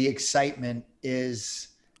and the excitement is,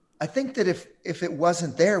 I think that if it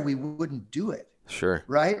wasn't there, we wouldn't do it. Sure.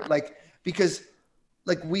 Right? Like, because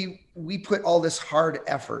like we put all this hard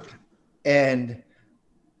effort, and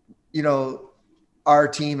our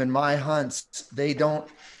team and my hunts, we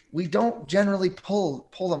don't generally pull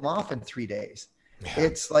them off in 3 days. Yeah.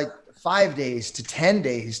 It's like 5 days to 10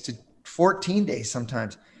 days to 14 days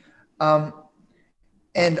sometimes.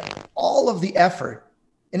 And all of the effort,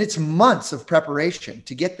 and it's months of preparation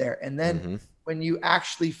to get there. And then when you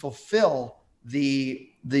actually fulfill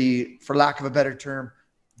the, for lack of a better term,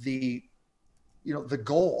 the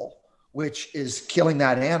goal, which is killing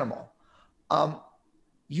that animal,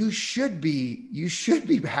 you should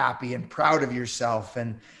be happy and proud of yourself,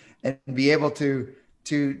 and be able to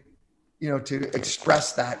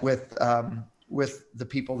express that with the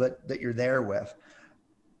people that you're there with.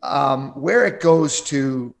 Where it goes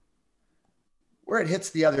to where it hits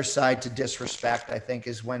the other side to disrespect, I think,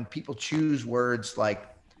 is when people choose words like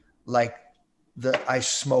I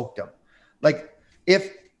smoked them. Like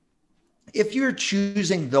if you're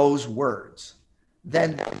choosing those words,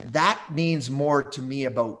 then that means more to me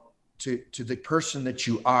about to the person that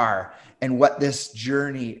you are and what this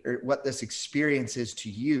journey or what this experience is to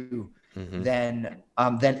you than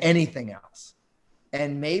anything else.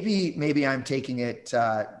 And maybe I'm taking it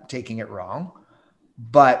wrong,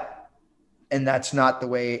 and that's not the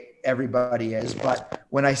way everybody is. But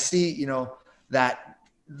when I see, that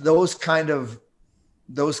those kind of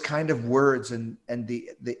words and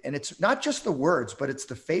it's not just the words, but it's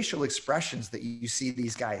the facial expressions that you see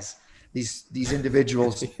these guys, these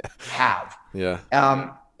individuals have. Yeah.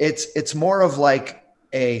 It's more of like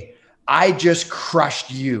I just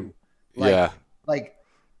crushed you. Like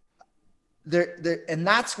there, and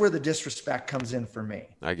that's where the disrespect comes in for me.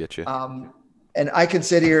 I get you. And I can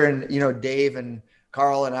sit here and, Dave and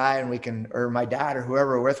Carl and I, and we can, or my dad or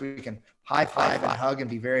whoever we're with, we can high five and hug and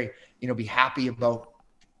be very, be happy about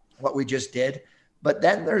what we just did. But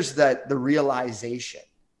then there's the realization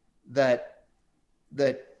that,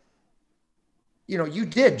 you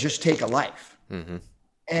did just take a life. Mm-hmm.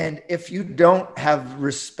 And if you don't have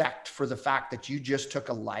respect for the fact that you just took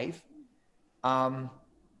a life,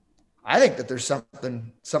 I think that there's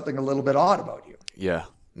something a little bit odd about you. Yeah.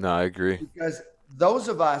 No, I agree. Because those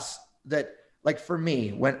of us that, like for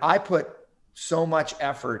me, when I put so much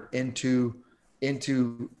effort into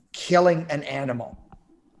killing an animal,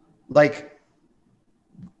 like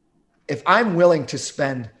if I'm willing to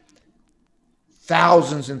spend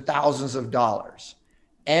thousands and thousands of dollars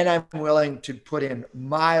and I'm willing to put in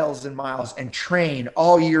miles and miles and train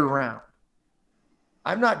all year round,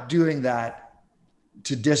 I'm not doing that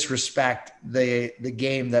to disrespect the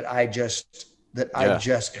game that I just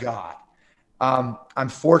got. I'm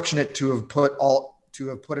fortunate to have put it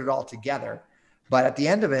all together, but at the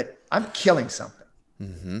end of it, I'm killing something.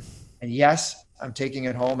 Mm-hmm. And yes, I'm taking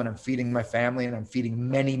it home and I'm feeding my family and I'm feeding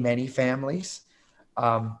many, many families.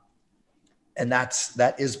 And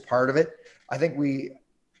that is part of it. I think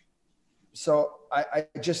I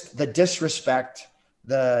just, the disrespect,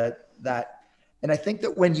 and I think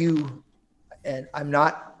that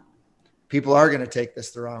people are going to take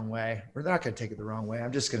this the wrong way. We're not going to take it the wrong way.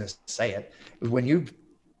 I'm just going to say it. When you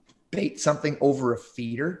bait something over a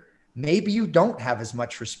feeder, maybe you don't have as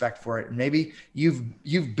much respect for it. Maybe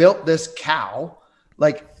you've built this cow,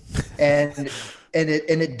 and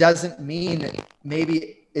it doesn't mean,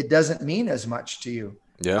 maybe it doesn't mean as much to you.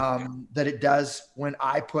 Yeah. That it does when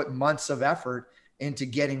I put months of effort into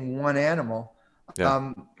getting one animal.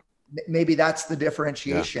 Yeah. Maybe that's the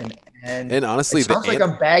differentiation. Yeah. And honestly, it sounds like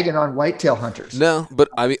I'm bagging on whitetail hunters. No, but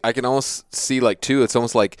I mean, I can almost see too, it's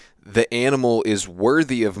almost like the animal is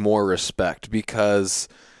worthy of more respect because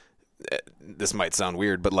this might sound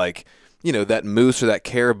weird, but that moose or that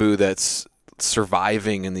caribou that's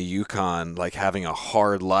surviving in the Yukon, having a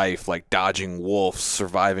hard life, dodging wolves,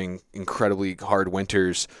 surviving incredibly hard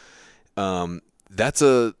winters. That's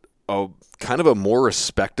a kind of a more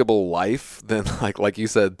respectable life than like you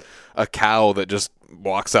said, a cow that just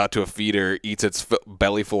walks out to a feeder, eats its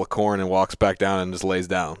belly full of corn and walks back down and just lays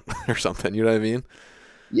down or something. You know what I mean?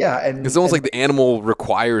 Yeah. And it's almost like the animal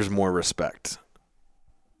requires more respect.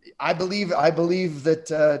 I believe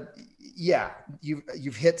that,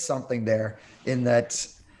 you've hit something there in that.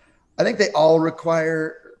 I think they all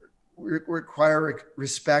require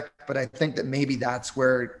respect, but I think that maybe that's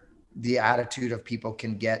where the attitude of people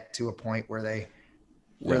can get to a point where they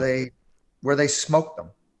smoke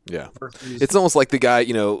them. Yeah. It's almost like the guy,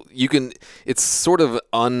 it's sort of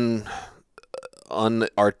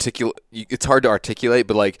unarticulate. It's hard to articulate,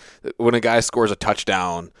 but when a guy scores a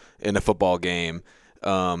touchdown in a football game,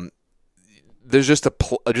 there's just a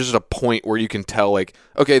point where you can tell,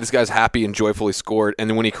 okay, this guy's happy and joyfully scored, and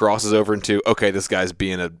then when he crosses over into, okay, this guy's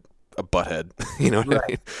being a butthead. You know what I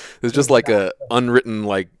mean? There's just a unwritten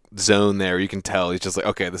zone there. You can tell he's just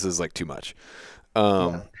okay, this is too much.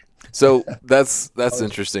 So that's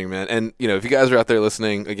interesting, man. And if you guys are out there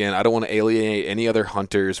listening, again, I don't want to alienate any other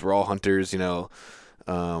hunters. We're all hunters. We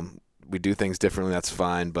do things differently. That's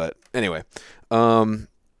fine. But anyway,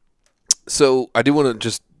 so I do want to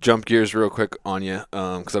just jump gears real quick on you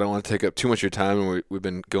because I don't want to take up too much of your time, and we've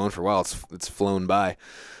been going for a while. It's flown by.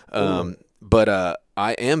 But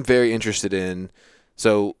I am very interested in,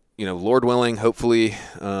 so Lord willing, hopefully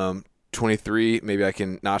 23, maybe I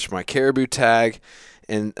can notch my caribou tag,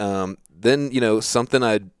 and then something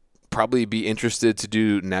I'd probably be interested to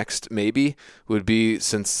do next maybe would be,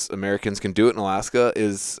 since Americans can do it in Alaska,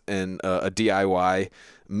 is a DIY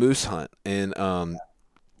moose hunt. And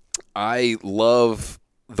I love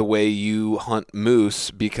the way you hunt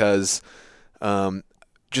moose because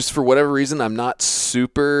just for whatever reason, I'm not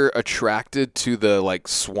super attracted to the like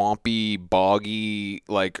swampy, boggy,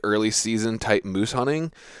 like early season type moose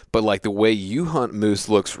hunting. But like the way you hunt moose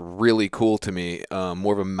looks really cool to me.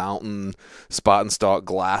 More of a mountain spot and stalk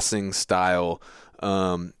glassing style.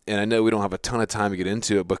 And I know we don't have a ton of time to get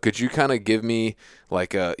into it, but could you kind of give me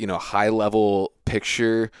like a high level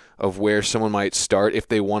picture of where someone might start if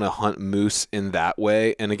they want to hunt moose in that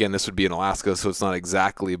way? And again, this would be in Alaska, so it's not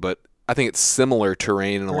exactly, but I think it's similar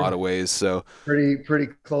terrain in a lot of ways. So Pretty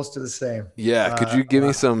close to the same. yeah, could you give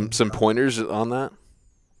me some pointers on that?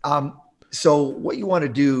 So what you want to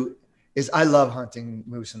do is, I love hunting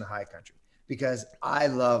moose in the high country because I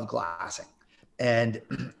love glassing, and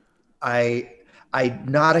I'm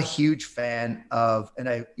not a huge fan of, and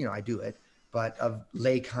I do it, but of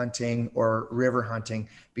lake hunting or river hunting,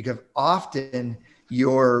 because often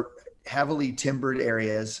you're heavily timbered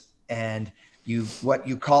areas, and what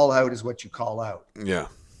you call out is what you call out. Yeah.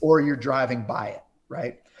 Or you're driving by it,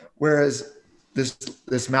 right? Whereas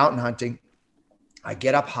this mountain hunting, I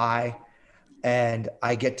get up high and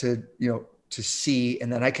I get to see,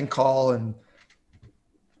 and then I can call, and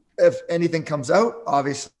if anything comes out,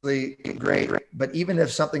 obviously great. But even if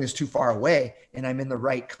something is too far away and I'm in the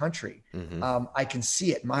right country, I can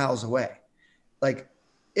see it miles away. Like,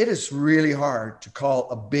 it is really hard to call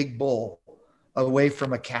a big bull away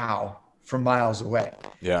from a cow from miles away.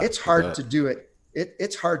 Yeah. It's hard to do it.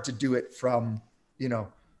 It's hard to do it from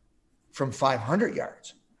 500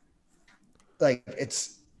 yards. Like,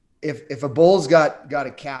 it's, if a bull's got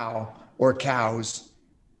a cow or cows,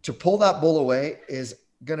 to pull that bull away is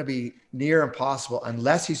going to be near impossible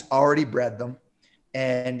unless he's already bred them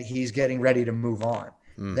and he's getting ready to move on.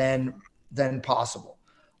 Then possible.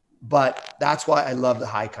 But that's why I love the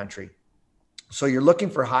high country. So you're looking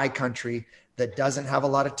for high country that doesn't have a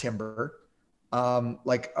lot of timber,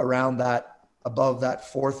 like around that, above that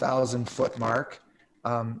 4,000 foot mark,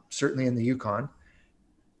 certainly in the Yukon.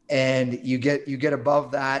 And you get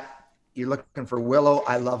above that, you're looking for willow.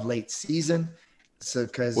 I love late season. So,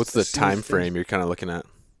 because what's the time frame you're kind of looking at?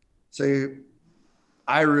 So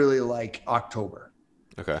I really like October.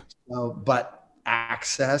 Okay. But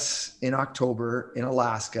access in October in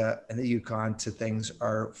Alaska and the Yukon to things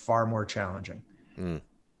are far more challenging.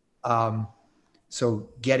 So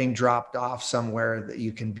getting dropped off somewhere that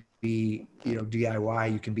you can be,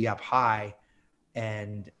 DIY, you can be up high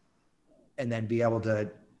and then be able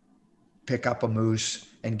to pick up a moose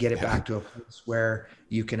and get it back to a place where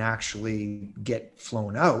you can actually get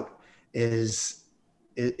flown out is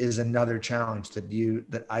another challenge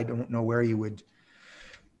that I don't know where you would,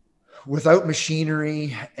 without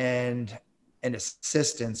machinery and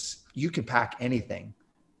assistance. You can pack anything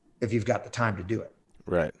if you've got the time to do it.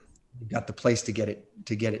 Right. You've got the place to get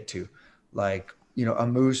it to. Like, a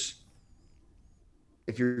moose,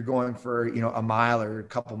 if you're going for, a mile or a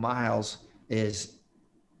couple miles, is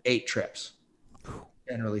 8 trips,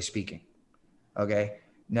 generally speaking. Okay.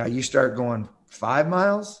 Now you start going 5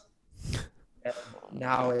 miles, and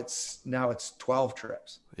now it's 12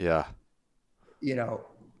 trips. Yeah.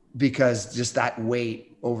 Because just that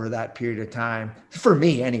weight over that period of time, for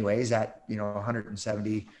me anyways, at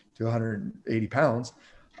 170 to 180 pounds,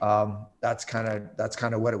 that's kind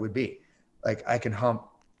of what it would be. Like, I can hump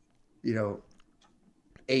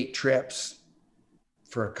 8 trips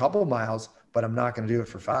for a couple miles, but I'm not going to do it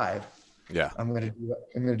for 5. Yeah. I'm going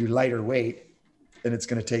to do lighter weight, and it's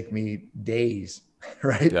going to take me days.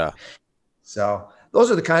 Right. Yeah. So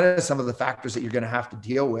those are some of the factors that you're going to have to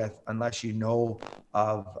deal with, unless you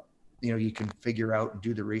can figure out and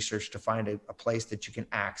do the research to find a place that you can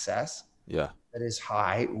access. Yeah. That is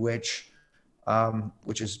high, which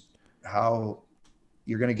is how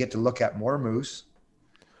you're going to get to look at more moose.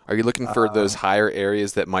 Are you looking for those higher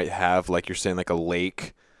areas that might have, like you're saying, like a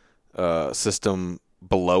lake system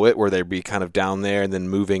below it, where they'd be kind of down there and then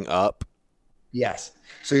moving up? Yes.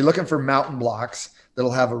 So you're looking for mountain blocks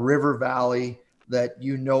that'll have a river valley that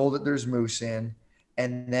that there's moose in,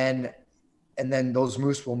 and then those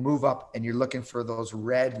moose will move up, and you're looking for those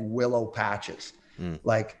red willow patches.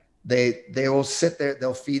 Like, they will sit there,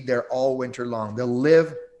 they'll feed there all winter long. They'll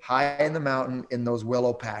live high in the mountain in those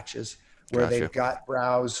willow patches where they've got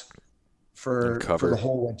browse for the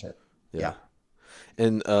whole winter. Yeah.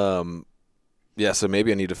 And so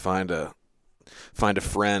maybe I need to find a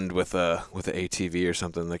friend with a ATV or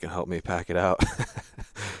something that can help me pack it out.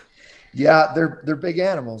 Yeah, they're big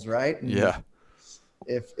animals, right? And yeah.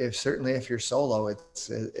 If you're solo,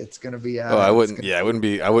 it's going to be. I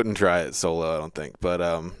wouldn't try it solo, I don't think. But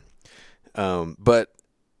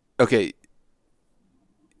okay.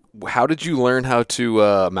 how did you learn how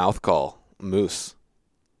to mouth call moose?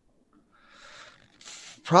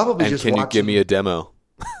 Probably And just can watching. you give me a demo?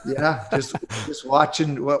 Yeah, just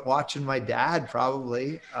watching my dad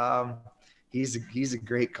probably. He's a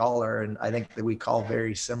great caller, and I think that we call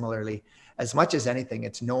very similarly. As much as anything,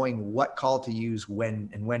 it's knowing what call to use when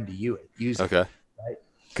to use it. Okay. Right.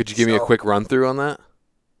 Could you give me a quick run through on that?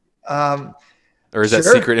 Or is that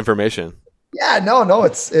Sure. secret information? Yeah, no,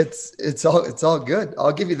 it's all good.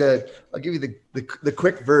 I'll give you the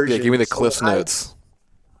quick version. Yeah, give me the So Cliff's notes.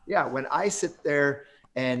 when I sit there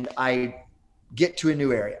and I get to a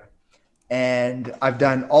new area and I've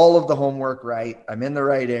done all of the homework right, I'm in the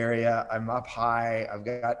right area, I'm up high, I've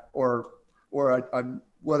got I'm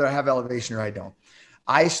whether I have elevation or I don't.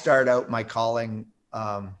 I start out my calling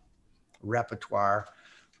repertoire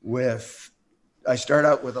with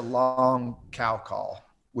a long cow call,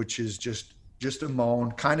 which is just a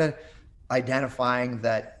moan, kind of identifying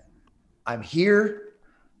that I'm here.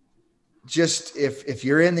 Just if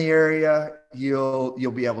you're in the area,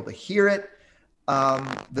 you'll be able to hear it.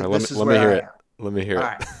 This is where I am. Let me hear it. All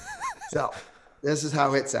right. So this is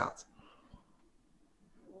how it sounds.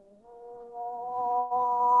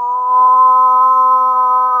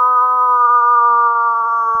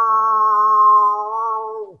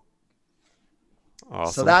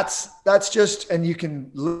 Awesome. So that's just, and you can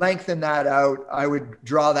lengthen that out. I would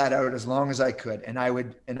draw that out as long as I could. And I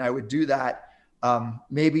would do that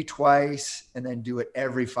maybe twice and then do it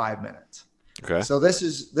every 5 minutes. Okay. So this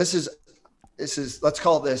is, let's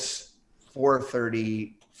call this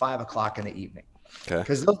 4:30, 5 o'clock in the evening. Okay.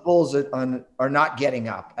 Because those bulls are not getting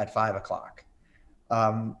up at 5 o'clock.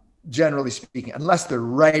 Generally speaking, unless they're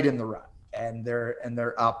right in the rut and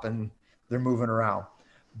they're up and they're moving around.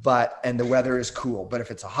 And the weather is cool. But if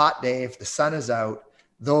it's a hot day, if the sun is out,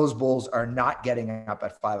 those bulls are not getting up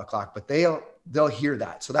at 5 o'clock, but they'll hear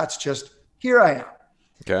that. So that's just, here I am.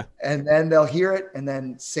 Okay. And then they'll hear it. And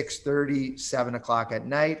then 6:30, 7 o'clock at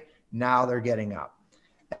night, now they're getting up.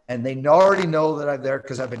 And they already know that I'm there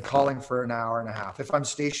because I've been calling for an hour and a half. If I'm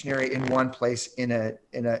stationary in one place in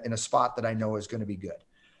a spot that I know is going to be good.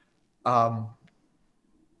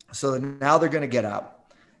 So now they're going to get up.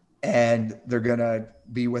 And they're going to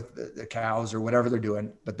be with the cows or whatever they're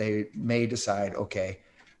doing, but they may decide, okay,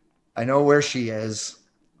 I know where she is.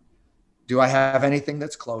 Do I have anything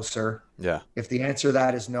that's closer? Yeah. If the answer to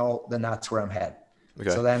that is no, then that's where I'm heading.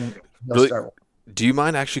 Okay. So then they'll Really, start. do you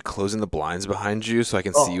mind actually closing the blinds behind you so I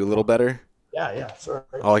can see you a little better? Yeah. Sorry.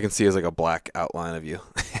 All I can see is like a black outline of you.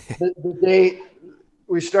 The day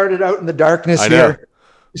we started out in the darkness I know. here.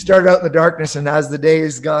 We started out in the darkness, and as the day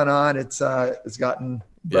has gone on, it's gotten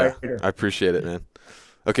brighter. Yeah, I appreciate it, man.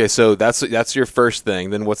 Okay, so that's your first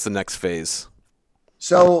thing. Then what's the next phase?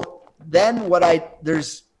 So then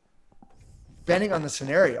there's, depending on the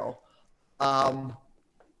scenario,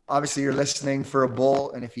 obviously you're listening for a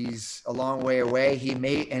bull, and if he's a long way away,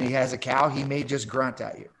 and he has a cow, he may just grunt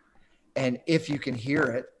at you. And if you can hear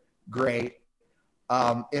it, great.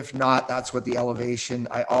 If not, that's what the elevation,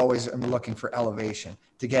 I always am looking for elevation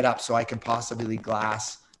to get up so I can possibly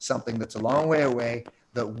glass something that's a long way away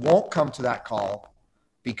that won't come to that call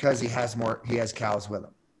because he has cows with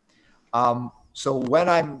him. So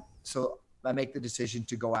I make the decision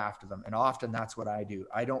to go after them. And often that's what I do.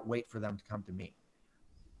 I don't wait for them to come to me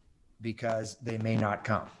because they may not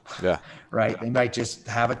come. Yeah. Right. They might just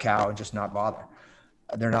have a cow and just not bother.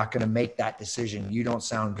 They're not going to make that decision. You don't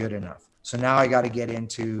sound good enough. So now I got to get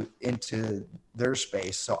into their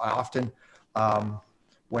space. So I often,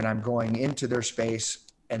 when I'm going into their space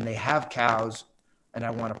and they have cows and I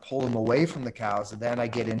want to pull them away from the cows, then I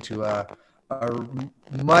get into a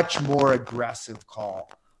much more aggressive call.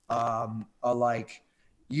 Like,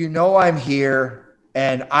 I'm here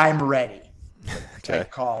and I'm ready. Okay.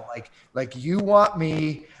 Type call. Like you want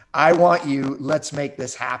me, I want you, let's make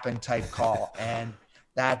this happen type call. And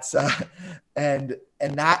that's, and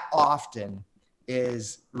that often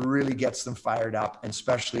really gets them fired up, and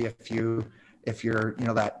especially if you're,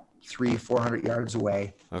 that 300-400 yards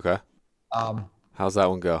away. Okay. How's that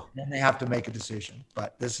one go? Then they have to make a decision,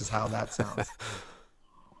 but this is how that sounds.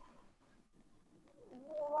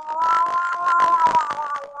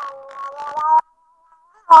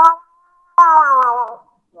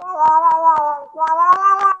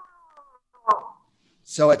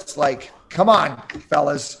 So it's like, come on,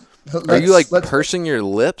 fellas. Are you like pursing your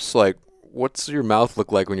lips? Like, what's your mouth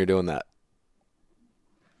look like when you're doing that?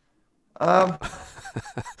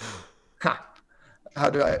 How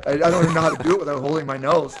do I don't even know how to do it without holding my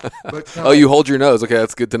nose. But, you hold your nose. Okay,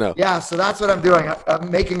 that's good to know. Yeah, so that's what I'm doing. I'm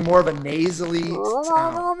making more of a nasally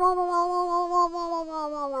sound.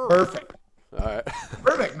 Perfect. All right.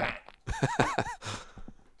 perfect, man.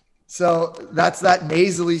 So that's that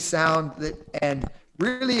nasally sound and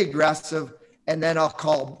really aggressive. And then I'll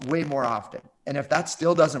call way more often. And if that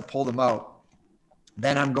still doesn't pull them out,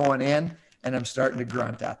 then I'm going in and I'm starting to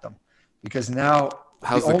grunt at them, because now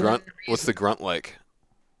How's the grunt? What's the grunt like?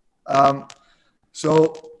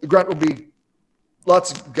 So the grunt will be,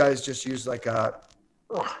 lots of guys just use like a,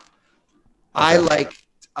 I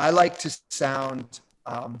like to sound,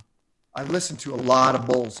 I listen to a lot of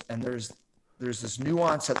bulls, and there's this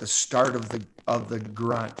nuance at the start of the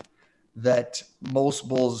grunt that most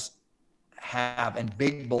bulls have and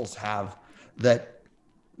big bulls have that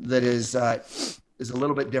is a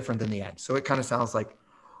little bit different than the end. So it kind of sounds like,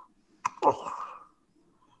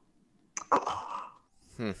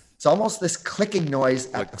 it's almost this clicking noise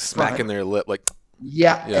at Like the smacking front. their lip, like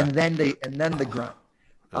yeah. And then the grunt,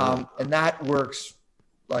 and that works.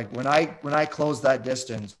 Like when I close that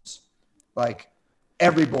distance, like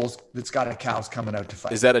every bull that's got a cow's coming out to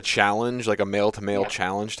fight. Is that a challenge, like a male to male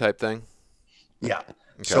challenge type thing? Yeah. Okay.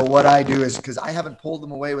 So what I do is, because I haven't pulled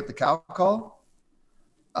them away with the cow call,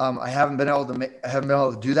 I haven't been able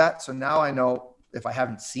to do that. So now I know, if I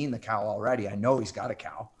haven't seen the cow already, I know he's got a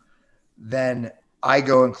cow. Then I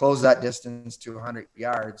go and close that distance to 100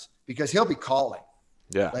 yards, because he'll be calling.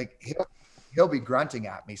 Yeah. Like he'll be grunting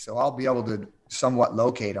at me, so I'll be able to somewhat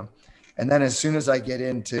locate him. And then as soon as I get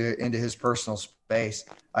into his personal space,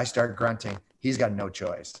 I start grunting. He's got no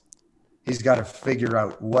choice. He's got to figure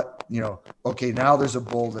out what, okay, now there's a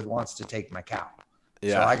bull that wants to take my cow.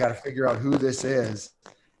 Yeah. So I got to figure out who this is,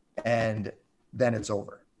 and then it's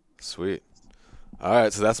over. Sweet. All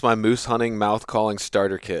right, so that's my moose hunting mouth calling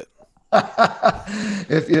starter kit.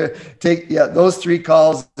 If you take those 3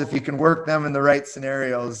 calls, if you can work them in the right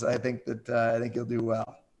scenarios, I think you'll do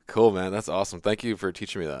well. Cool, man. That's awesome. Thank you for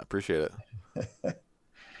teaching me that. Appreciate it.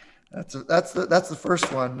 That's the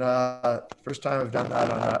first one. First time I've done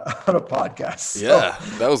that on a podcast. So. Yeah,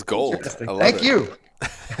 that was gold. Thank you.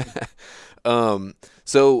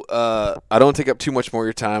 So I don't take up too much more of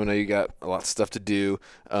your time. I know you got a lot of stuff to do.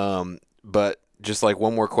 But just like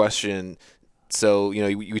one more question. So,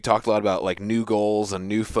 we talked a lot about like new goals and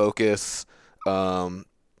new focus.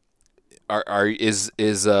 Is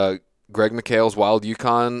Greg McHale's Wild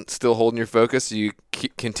Yukon still holding your focus? Are you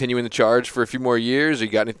continuing the charge for a few more years? Or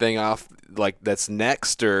you got anything off like that's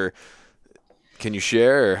next, or can you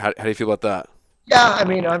share, or how do you feel about that? Yeah, I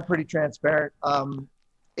mean, I'm pretty transparent. I'm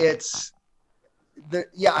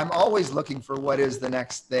always looking for what is the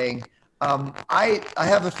next thing. I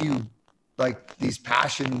have a few like these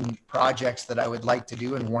passion projects that I would like to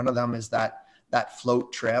do. And one of them is that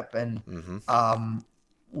float trip, and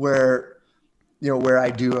where I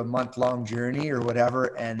do a month-long journey or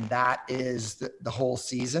whatever. And that is the whole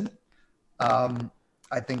season. I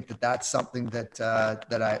think that's something that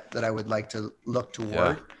I would like to look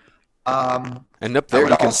toward. Yeah. And up there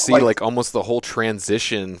you can see like almost the whole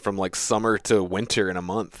transition from like summer to winter in a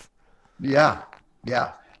month. Yeah.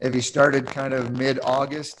 Yeah. If you started kind of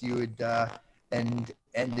mid-August, you would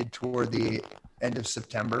ended toward the end of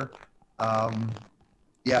September. That'd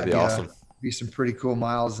be awesome. Be some pretty cool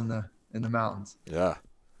miles in the mountains. Yeah.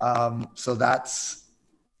 So that's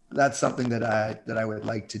something that I would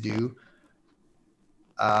like to do.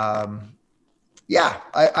 I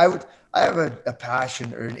have a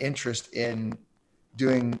passion or an interest in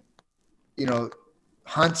doing,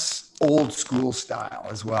 hunts old school style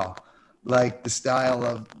as well. Like the style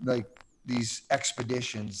of like these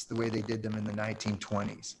expeditions, the way they did them in the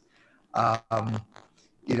 1920s.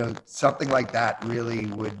 Something like that really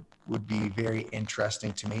would be very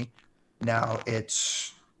interesting to me. Now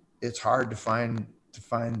it's hard to find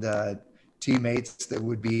teammates that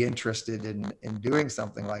would be interested in doing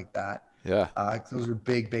something like that. Yeah. Those are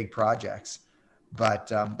big projects,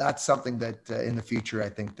 but that's something that in the future, I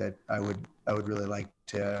think that I would really like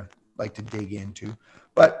to dig into.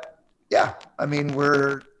 But yeah, I mean,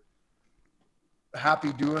 we're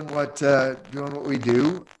happy doing what we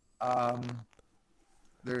do. I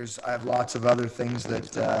have lots of other things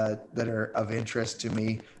that are of interest to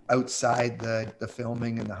me outside the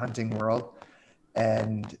filming and the hunting world,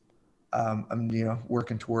 and I'm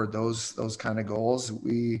working toward those kind of goals.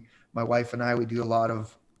 My wife and I, we do a lot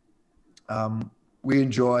of we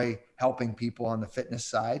enjoy helping people on the fitness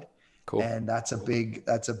side. Cool. And that's a big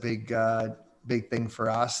thing for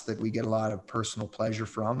us that we get a lot of personal pleasure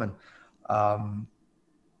from. And a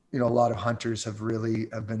lot of hunters have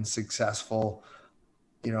been successful,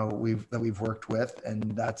 we've worked with,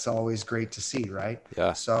 and that's always great to see. Right.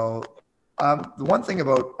 Yeah. So the one thing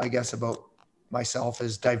about myself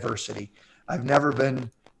is diversity. I've never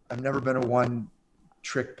been a one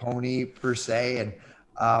trick pony per se. And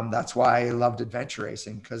That's why I loved adventure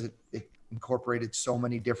racing, because it incorporated so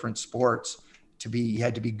many different sports. You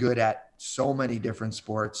had to be good at so many different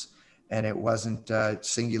sports, and it wasn't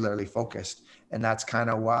singularly focused. And that's kind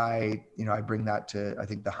of why, I bring that to, I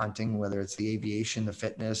think, the hunting, whether it's the aviation, the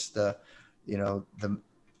fitness, the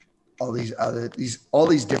all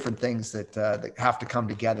these different things that have to come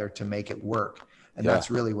together to make it work. And Yeah. that's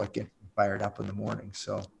really what gets me fired up in the morning.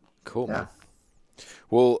 So Cool, yeah. man.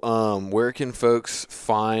 Well, where can folks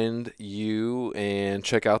find you and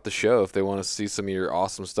check out the show if they want to see some of your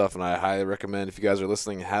awesome stuff? And I highly recommend, if you guys are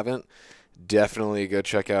listening and haven't, definitely go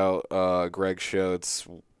check out Greg's show. It's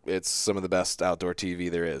some of the best outdoor TV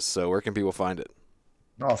there is. So where can people find it?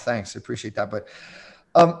 Oh, thanks. I appreciate that. But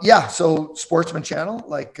yeah, so Sportsman Channel,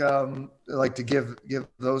 like to give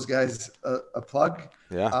those guys a plug.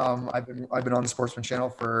 Yeah. I've been on the Sportsman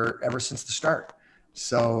Channel ever since the start.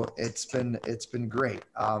 So it's been great.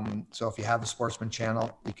 So if you have the Sportsman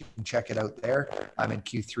Channel, you can check it out there. I'm in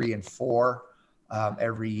Q3 and 4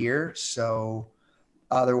 every year. So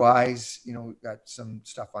otherwise, we've got some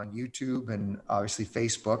stuff on YouTube and obviously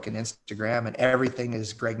Facebook and Instagram, and everything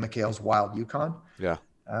is Greg McHale's Wild Yukon. Yeah.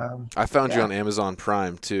 I found you Yeah. on Amazon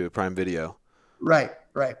Prime too, Prime Video. Right.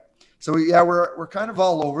 So yeah, we're kind of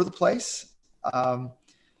all over the place.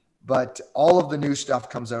 But all of the new stuff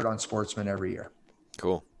comes out on Sportsman every year.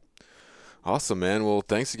 Cool. Awesome, man. Well,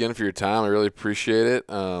 thanks again for your time. I really appreciate it.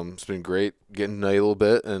 It's been great getting to know you a little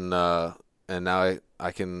bit, and now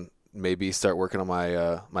I can maybe start working on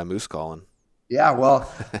my my moose calling. Yeah,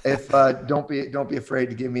 well, if don't be afraid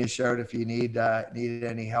to give me a shout if you need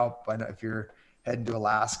any help. I know if you're heading to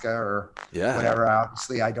Alaska or whatever.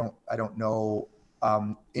 Obviously, I don't know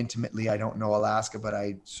intimately. I don't know Alaska, but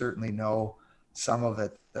I certainly know some of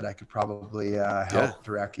it that I could probably help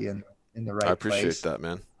direct you in the right place. I appreciate that,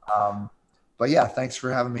 man. But yeah, thanks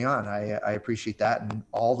for having me on. I appreciate that, and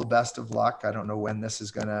all the best of luck. I don't know when this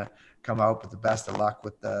is gonna come out, but the best of luck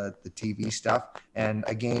with the TV stuff. And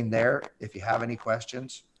again, if you have any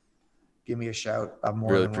questions, give me a shout. I'm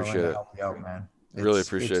more than willing to help you out, man. Really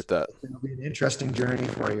appreciate that. It'll be an interesting journey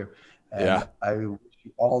for you. And yeah. I wish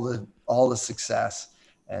you all the success.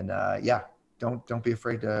 And yeah, don't be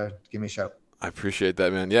afraid to give me a shout. I appreciate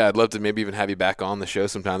that, man. Yeah, I'd love to maybe even have you back on the show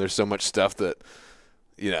sometime. There's so much stuff that,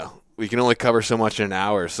 we can only cover so much in an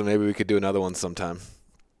hour, so maybe we could do another one sometime.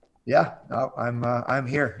 Yeah, no, I'm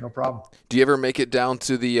here. No problem. Do you ever make it down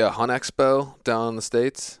to the Hunt Expo down in the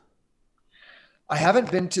States? I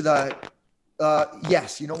haven't been to the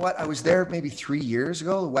yes, you know what? I was there maybe 3 years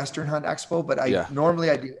ago, the Western Hunt Expo, but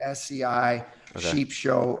normally I do SCI, Sheep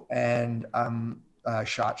Show, and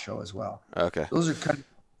SHOT Show as well. Okay. Those are kind of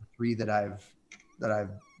the 3 that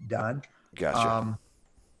I've done. Gotcha.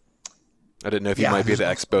 I didn't know if you might be at the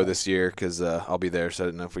expo this year because I'll be there, so I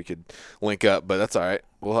didn't know if we could link up, but that's all right.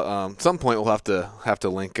 Well, at some point we'll have to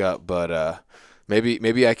link up, but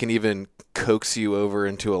maybe I can even coax you over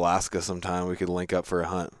into Alaska sometime. We could link up for a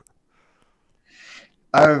hunt.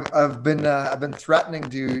 I've been threatening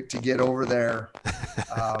to get over there.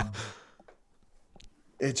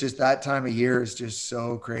 It's just that time of year is just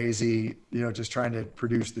so crazy, just trying to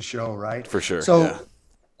produce the show, right? For sure. So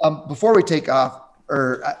before we take off,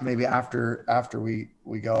 or maybe after we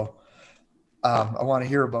go, I want to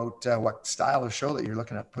hear about what style of show that you're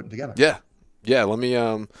looking at putting together. Yeah. Let me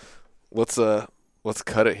let's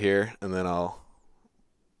cut it here, and then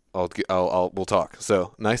we'll talk.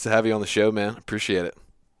 So nice to have you on the show, man. Appreciate it.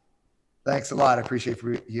 Thanks a lot. I appreciate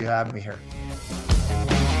you having me here.